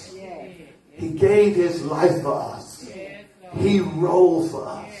us. He gave his life for us. He rose for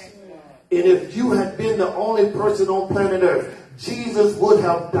us. And if you had been the only person on planet Earth, Jesus would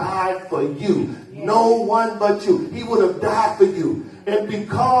have died for you. No one but you. He would have died for you. And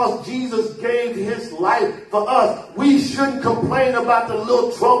because Jesus gave his life for us, we shouldn't complain about the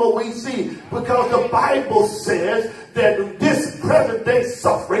little trouble we see. Because the Bible says that this present day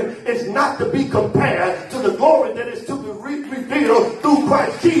suffering is not to be compared to the glory that is to be revealed through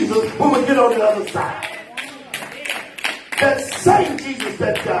Christ Jesus when we get on the other side. That same Jesus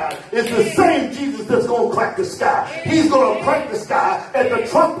that died is the same Jesus that's going to crack the sky. He's going to crack the sky at the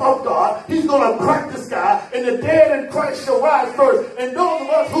trump of God. He's going to crack the sky, and the dead in Christ shall rise first. And those of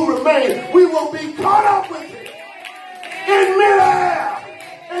us who remain, we will be caught up with him in midair.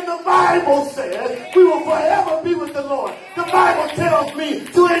 And the Bible says we will forever be with the Lord. The Bible tells me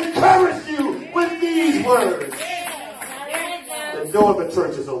to encourage you with these words. The door of the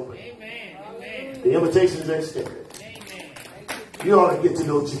church is open. The invitation is extended. You ought to get to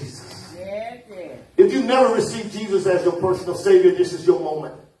know Jesus. If you never received Jesus as your personal Savior, this is your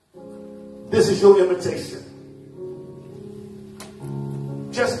moment. This is your invitation.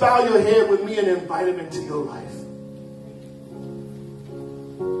 Just bow your head with me and invite him into your life.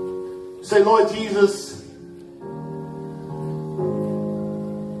 Say, Lord Jesus,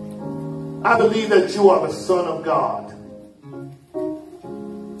 I believe that you are the Son of God.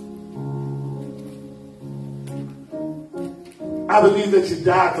 I believe that you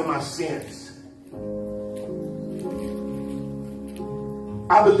died for my sins.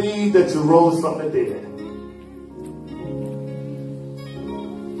 I believe that you rose from the dead.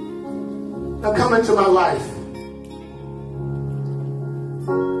 Now come into my life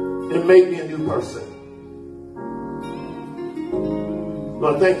and make me a new person.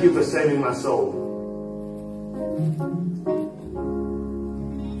 Lord, thank you for saving my soul.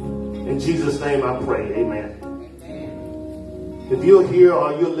 In Jesus' name I pray, amen. If you're here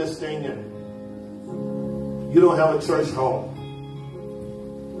or you're listening and you don't have a church home,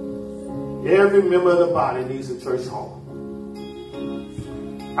 every member of the body needs a church home.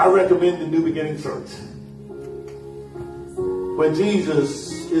 I recommend the New Beginning Church, where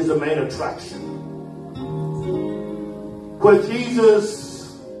Jesus is the main attraction, where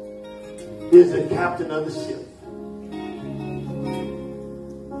Jesus is the captain of the ship,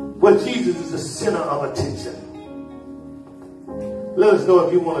 where Jesus is the center of attention. Let us know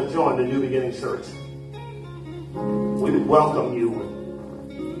if you want to join the New Beginning Church. We welcome you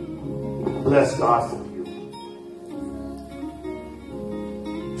and bless God for you.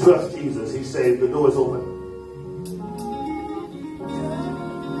 Trust Jesus. He saved. The door is open.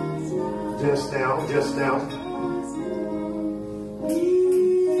 Just now.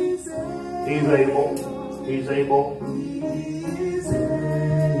 He's able. He's able.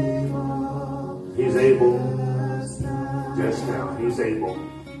 He's able. Just now. He's able.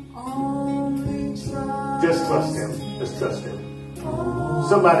 Just trust him. Just trust him.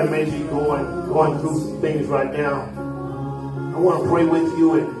 Somebody may be going through some things right now. I want to pray with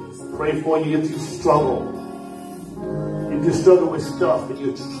you and pray for you if you struggle. If you struggle with stuff, if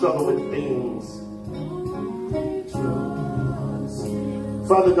you struggle with things.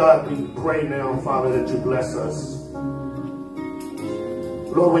 Father God, we pray now, Father, that you bless us.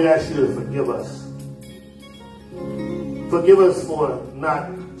 Lord, we ask you to forgive us. Forgive us for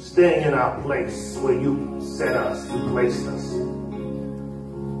not staying in our place where you set us, you placed us.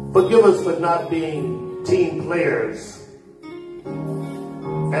 Forgive us for not being team players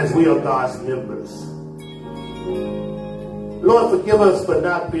as we are God's members. Lord, forgive us for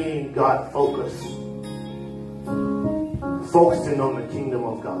not being God-focused, focusing on the kingdom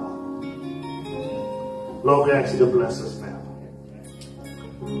of God. Lord, we ask you to bless us now.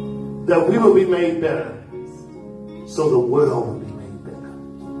 That we will be made better so the world will be made better.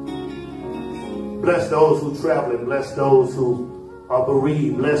 Bless those who travel and bless those who are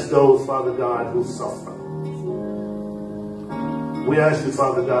bereaved. Bless those, Father God, who suffer. We ask you,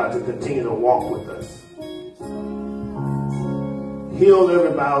 Father God, to continue to walk with us. Heal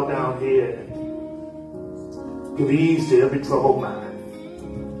every bowed down head. Give ease to every troubled mind.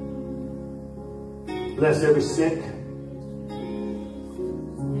 Bless every sick.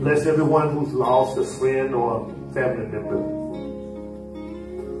 Bless everyone who's lost a friend or family member.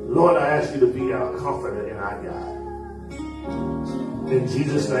 Lord, I ask you to be our comforter and our guide. In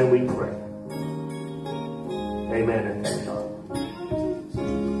Jesus' name we pray. Amen and thank God.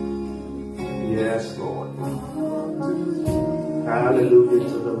 Yes, Lord. Hallelujah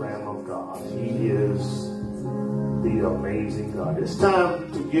to the Lamb of God. He is the amazing God. It's time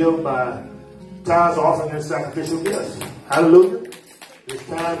to give by tithes, offering, and sacrificial gifts. Hallelujah. It's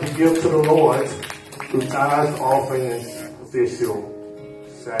time to give to the Lord through tithes, offering, and sacrificial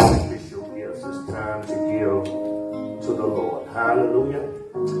gifts. It's time to give to the Lord. Hallelujah.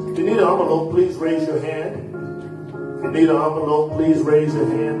 If you need an envelope, please raise your hand. If you need an envelope, please raise your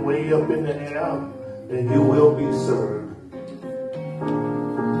hand way up in the air, and you will be served.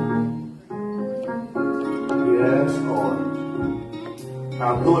 Yes, Lord.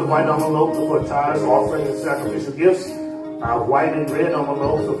 Our blue and white envelopes are for tithes, offering, and sacrificial gifts. Our white and red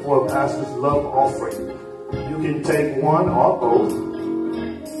envelopes are for pastor's love offering. You can take one or both.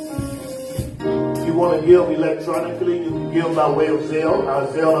 If you want to give electronically, you can give by way of Zelle. Our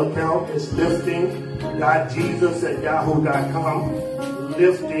Zelle account is Lifting.Jesus at yahoo.com.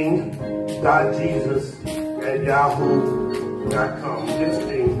 Lifting.Jesus at yahoo.com.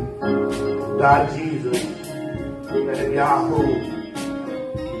 Lifting.Jesus at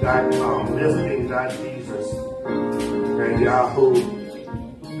yahoo.com. Lifting.Jesus at yahoo.com.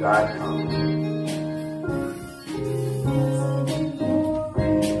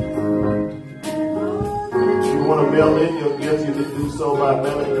 If you want to mail in your gifts, you can do so by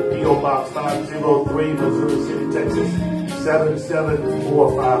mailing the P.O. Box 503, Missouri City, Texas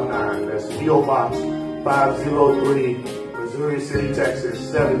 77459. That's P.O. Box 503, Missouri City, Texas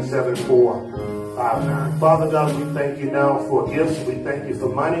 77459. Father God, we thank you now for gifts. We thank you for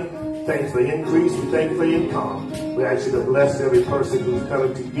money. Thanks for increase. We thank you for income. We ask you to bless every person who's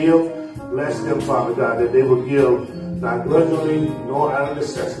coming to give. Bless them, Father God, that they will give not grudgingly nor out of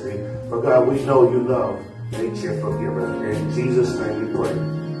necessity. For God, we know you love a cheerful giver. In Jesus' name we pray.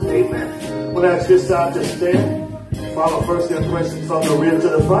 Amen. We'll ask this side to stand. Follow first impressions from the rear to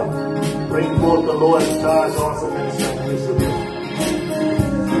the front. Bring forth the Lord's tithes, offering, and sacrificial gift.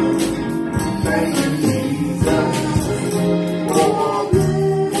 Thank you, Jesus.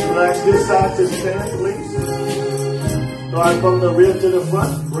 We'll ask this side to stand, please. Start from the rear to the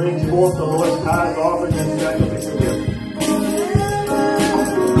front. Bring forth the Lord's tithes, offering, and sacrificial gift.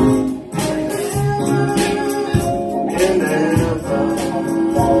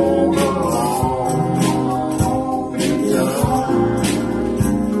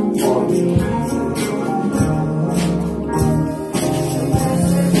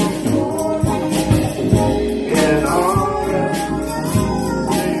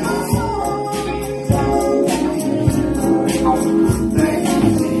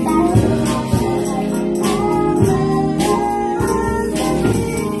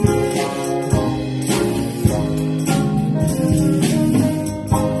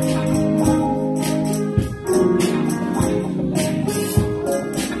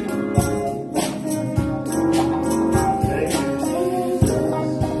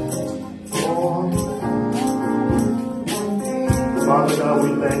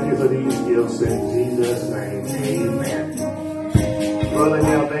 thank you for these gifts in Jesus' name. Amen. Brother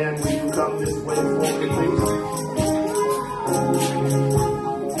Now Band, will you come this way forward, please?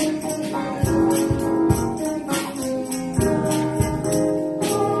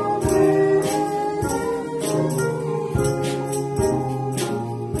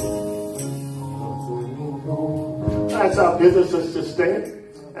 Ask our visitors to stand.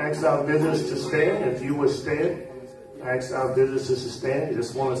 Ask our visitors to stand. If you would stand, ask our visitors to stand. I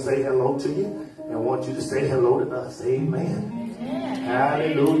just want to say hello to you and want you to say hello to us. Amen.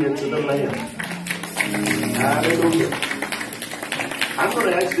 Hallelujah to the Lamb. Hallelujah. I'm going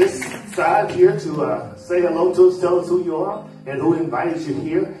to ask this side here to say hello to us, tell us who you are and who invited you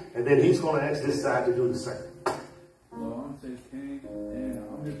here, and then he's going to ask this side to do the same. Well, I'm Chase King, and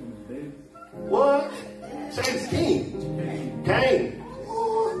I'm here from Davis. What? Chase King? Kane?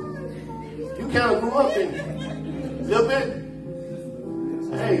 You kind of grew up in a little bit?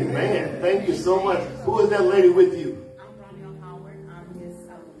 Hey, man, thank you so much. Who is that lady with you?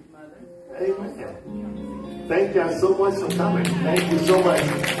 Amen. Thank you so much for coming. Thank you so much.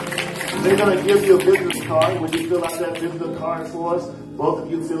 They're going to give you a business card. Would you fill out that business card for us? Both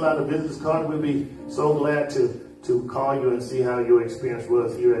of you fill out a business card. We'll be so glad to call you and see how your experience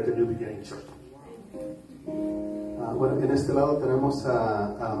was here at the New Beginning Church. Bueno, en este lado tenemos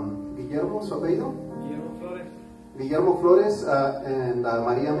a Guillermo, su apellido. Guillermo Flores and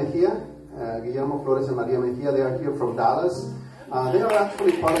Maria Mejia. Guillermo Flores and Maria Mejia, they are here from Dallas. They are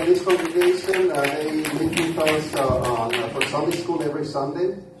actually part of this congregation. They meet with us for Sunday school every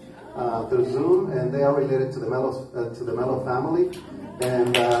Sunday through Zoom, and they are related to the Mello family.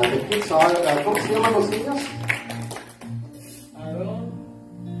 And the kids are, ¿cómo se llaman los niños?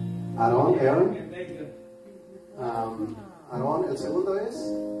 Aaron, Aaron. Aaron, el segundo es?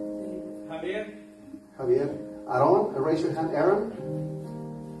 Javier. Aaron, raise your hand. Aaron.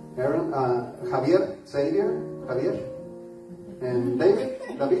 Javier, Xavier. Javier. And David?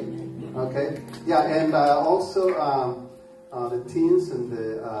 Okay. Yeah, and also the teens and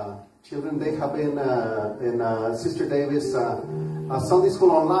the children, they have been in Sister Davis Sunday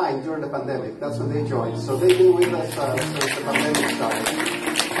school online during the pandemic. That's when they joined. So they've been with us since the pandemic started.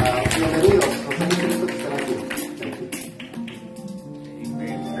 Bienvenidos.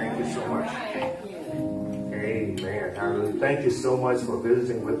 Thank you so much. Amen. Hallelujah. Thank you so much for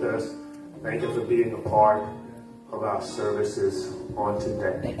visiting with us. Thank you for being a part of our services on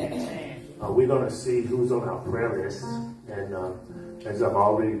today. We're going to see who's on our prayer list. And as I've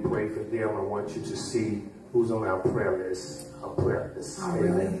already prayed for them, I want you to see who's on our prayer list.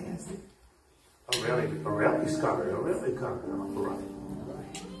 Amen. Aurelia's coming. Aurelia's coming. All right.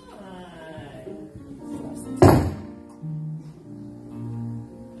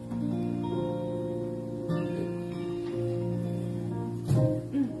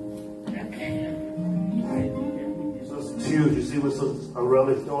 Hughes, you see what Sister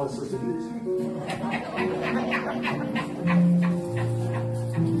Aurelia's doing, Sister Hughes?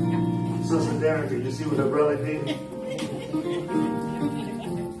 Sister Derrick, you see what Aurelia did?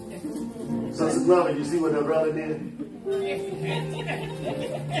 Sister Glover, you see what Aurelia did?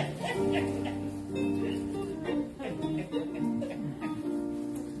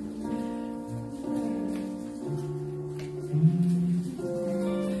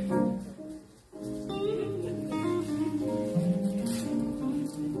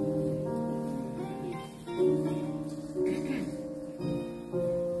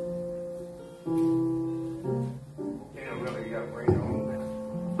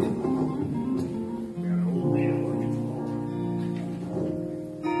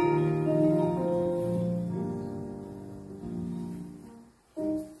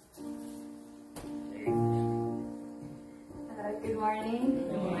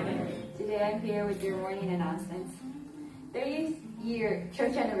 Your morning announcements. 30th year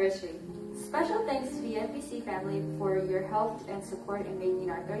church anniversary. Special thanks to the FBC family for your help and support in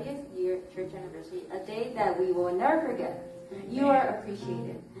making our 30th year church anniversary a day that we will never forget. You are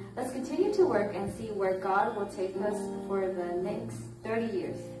appreciated. Let's continue to work and see where God will take us for the next 30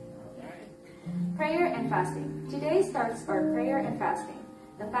 years. Prayer and fasting. Today starts our prayer and fasting.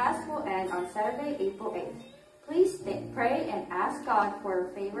 The fast will end on Saturday, April 8th. Please pray and ask God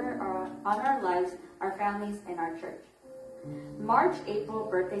for favor on our lives, our families, and our church. March-April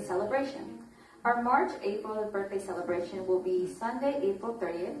birthday celebration. Our March-April birthday celebration will be Sunday, April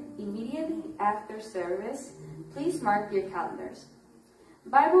 30th, immediately after service. Please mark your calendars.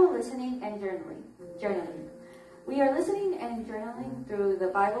 Bible listening and journaling. We are listening and journaling through the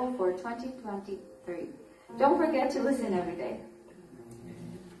Bible for 2023. Don't forget to listen every day.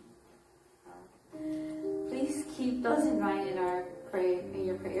 Please keep those in mind in our in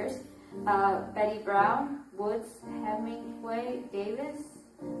your prayers. Betty Brown, Woods, Hemingway, Davis,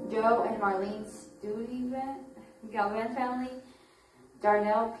 Joe and Marlene Galvan family,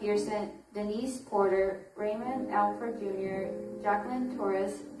 Darnell Pearson, Denise Porter, Raymond Alford Jr., Jacqueline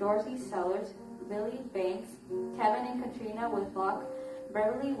Torres, Dorothy Sellers, Lily Banks, Kevin and Katrina Whitlock,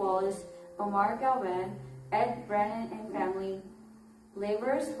 Beverly Wallace, Omar Galvan, Ed Brennan and family,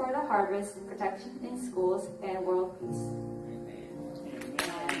 Laborers for the Harvest, Protection in Schools, and World Peace.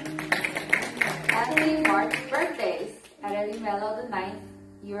 Happy March birthdays! Adeli Mello the 9th,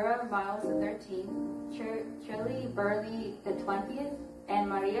 Yura Miles the 13th, Shirley Burley the 20th, and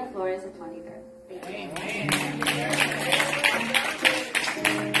Maria Flores the 23rd.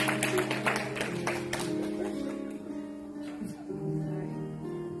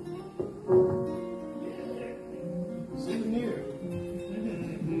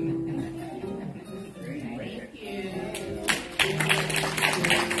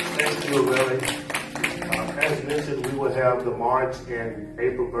 As mentioned, we will have the March and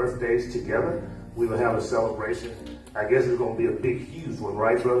April birthdays together. We will have a celebration. I guess it's going to be a big, huge one,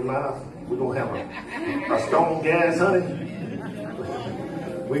 right, Brother Miles? We're going to have a stone gas, honey.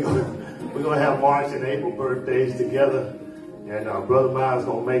 We're going to have March and April birthdays together. And Brother Miles is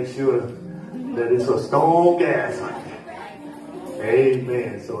going to make sure that it's a stone gas, honey.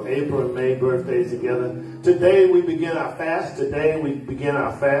 Amen. So April and May birthdays together. Today we begin our fast.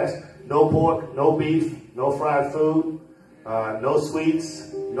 No pork, no beef, no fried food, no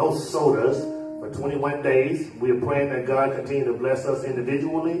sweets, no sodas for 21 days. We are praying that God continue to bless us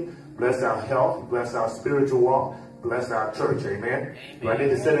individually, bless our health, bless our spiritual walk, bless our church. Amen. Do I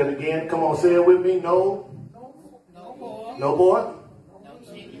need to say that again? Come on, say it with me. No pork,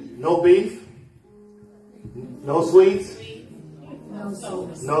 no beef, no sweets, no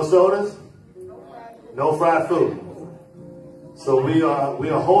sodas, no fried food. So we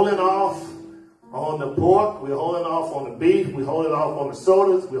are holding off on the pork, we're holding off on the beef, we're holding off on the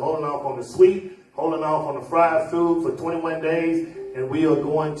sodas, we're holding off on the sweet, holding off on the fried food for 21 days, and we are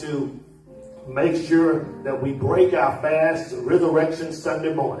going to make sure that we break our fast Resurrection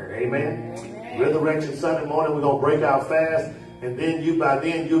Sunday morning. Amen. Resurrection Sunday morning, we're going to break our fast, and then you'll got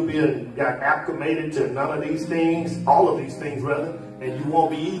acclimated to none of these things, all of these things rather, and you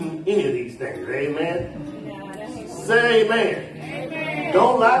won't be eating any of these things. Amen. Say amen. Amen.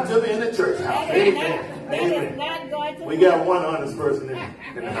 Don't lie to me in the church house. Amen. Amen. We got one honest person in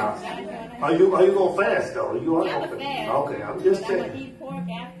the house. Are you going to fast though? You are going to fast. Okay, I'm just checking.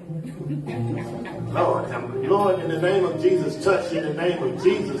 Lord, in the name of Jesus, touch in the name of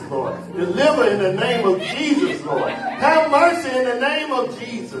Jesus, Lord. Deliver in the name of Jesus, Lord. Have mercy in the name of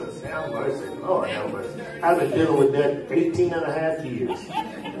Jesus. Have mercy. Lord, have mercy. I've been dealing with that 18 and a half years.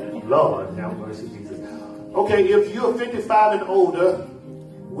 Lord, have mercy, Jesus. Okay, if you're 55 and older,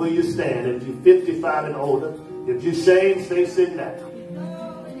 will you stand? If you're 55 and older, if you're ashamed, stay sitting down.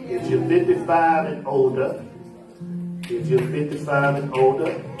 If you're 55 and older,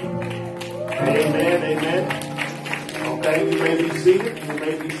 amen, amen. Okay, you may be seated.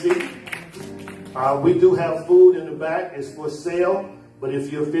 We do have food in the back. It's for sale. But if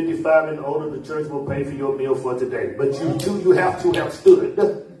you're 55 and older, the church will pay for your meal for today. But you have to have stood.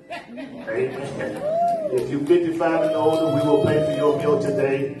 Amen. If you're 55 and older, we will pay for your meal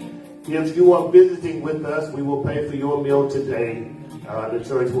today. If you are visiting with us, we will pay for your meal today. The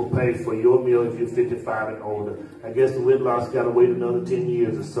church will pay for your meal if you're 55 and older. I guess the Whitlocks got to wait another 10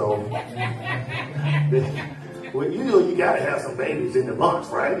 years or so. Well, you got to have some babies in the bunch,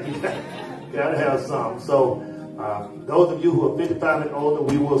 right? You got to have some. So those of you who are 55 and older,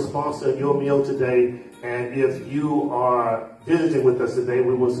 we will sponsor your meal today. And if you are visiting with us today,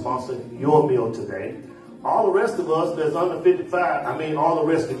 we will sponsor your meal today. All the rest of us that's under 55, all the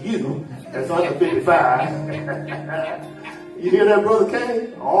rest of you that's under 55. You hear that, Brother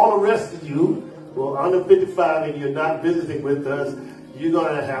Kane? All the rest of you who are under 55 and you're not visiting with us, you're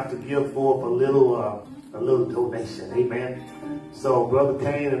going to have to give forth a little donation. Amen. So Brother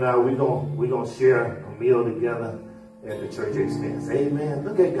Kane and I, we're gonna share a meal together at the church expense. Amen.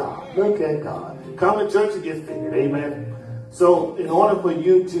 Look at God. Look at God. Come to church and get fed. Amen. So in order for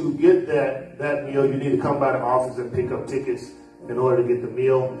you to get that meal, you need to come by the office and pick up tickets in order to get the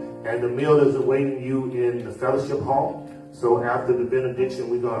meal. And the meal is awaiting you in the fellowship hall. So after the benediction,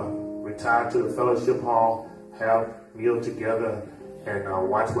 we're going to retire to the fellowship hall, have meal together, and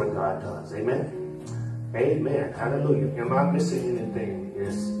watch what God does. Amen. Amen. Hallelujah. Am I missing anything?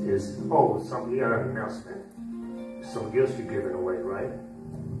 You got an announcement. Some gifts you're giving away, right?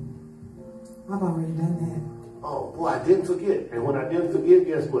 I've already done that. Oh, boy, I didn't forget. And when I didn't forget,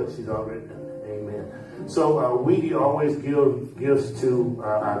 guess what? She's already done it. Amen. So we always give gifts to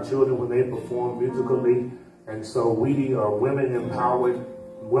our children when they perform musically. And so we are Women Empowering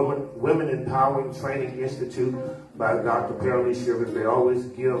Training Institute by Dr. Pearlie Shivers. They always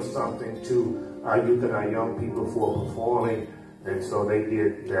give something to our youth and our young people for performing. And so they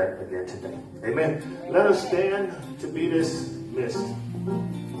did that again today. Amen. Let us stand to be dismissed.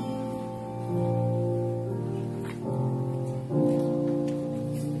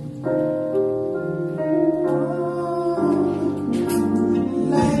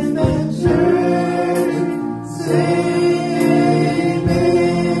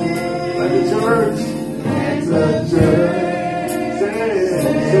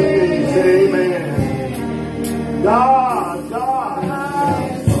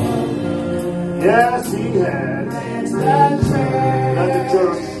 Yes, he has. Let the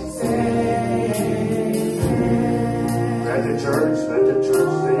church say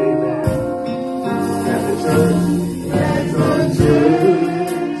amen. Let the church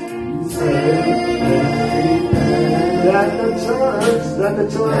say amen. Let the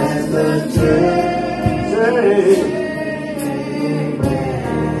church say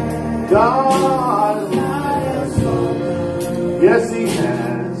amen. God, yes, he has.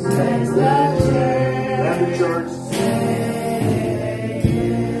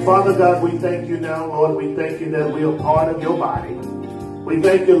 Father God, we thank you now, Lord. We thank you that we are part of your body. We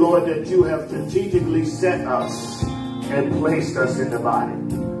thank you, Lord, that you have strategically set us and placed us in the body.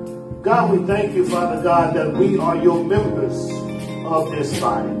 God, we thank you, Father God, that we are your members of this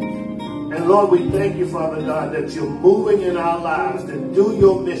body. And Lord, we thank you, Father God, that you're moving in our lives to do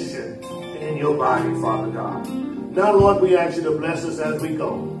your mission in your body, Father God. Now, Lord, we ask you to bless us as we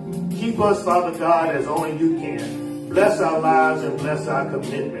go. Keep us, Father God, as only you can. Bless our lives and bless our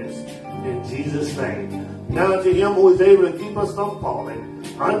commitments in Jesus' name. Now unto him who is able to keep us from falling,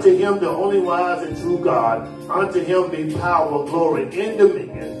 unto him the only wise and true God, unto him be power, glory, and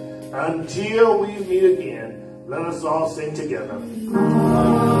dominion, until we meet again. Let us all sing together.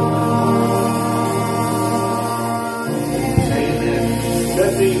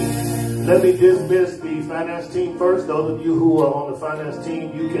 Amen. Let me dismiss the finance team first. Those of you who are on the finance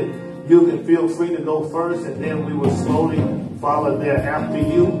team, you can feel free to go first, and then we will slowly follow there after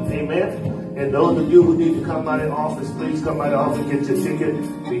you. Amen. And those of you who need to come by the office, please come by the office and get your ticket,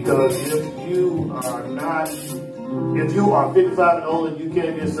 because if you are 55 and older, you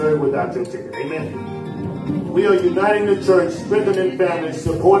can't get served without your ticket. Amen. We are uniting the church, strengthening families,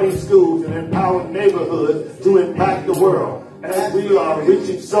 supporting schools, and empowering neighborhoods to impact the world as we are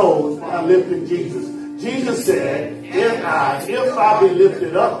reaching souls by lifting Jesus. Jesus said, if I be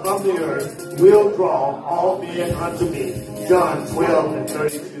lifted up from the earth, will draw all men unto me. John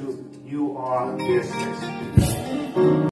 12:32. You are dismissed.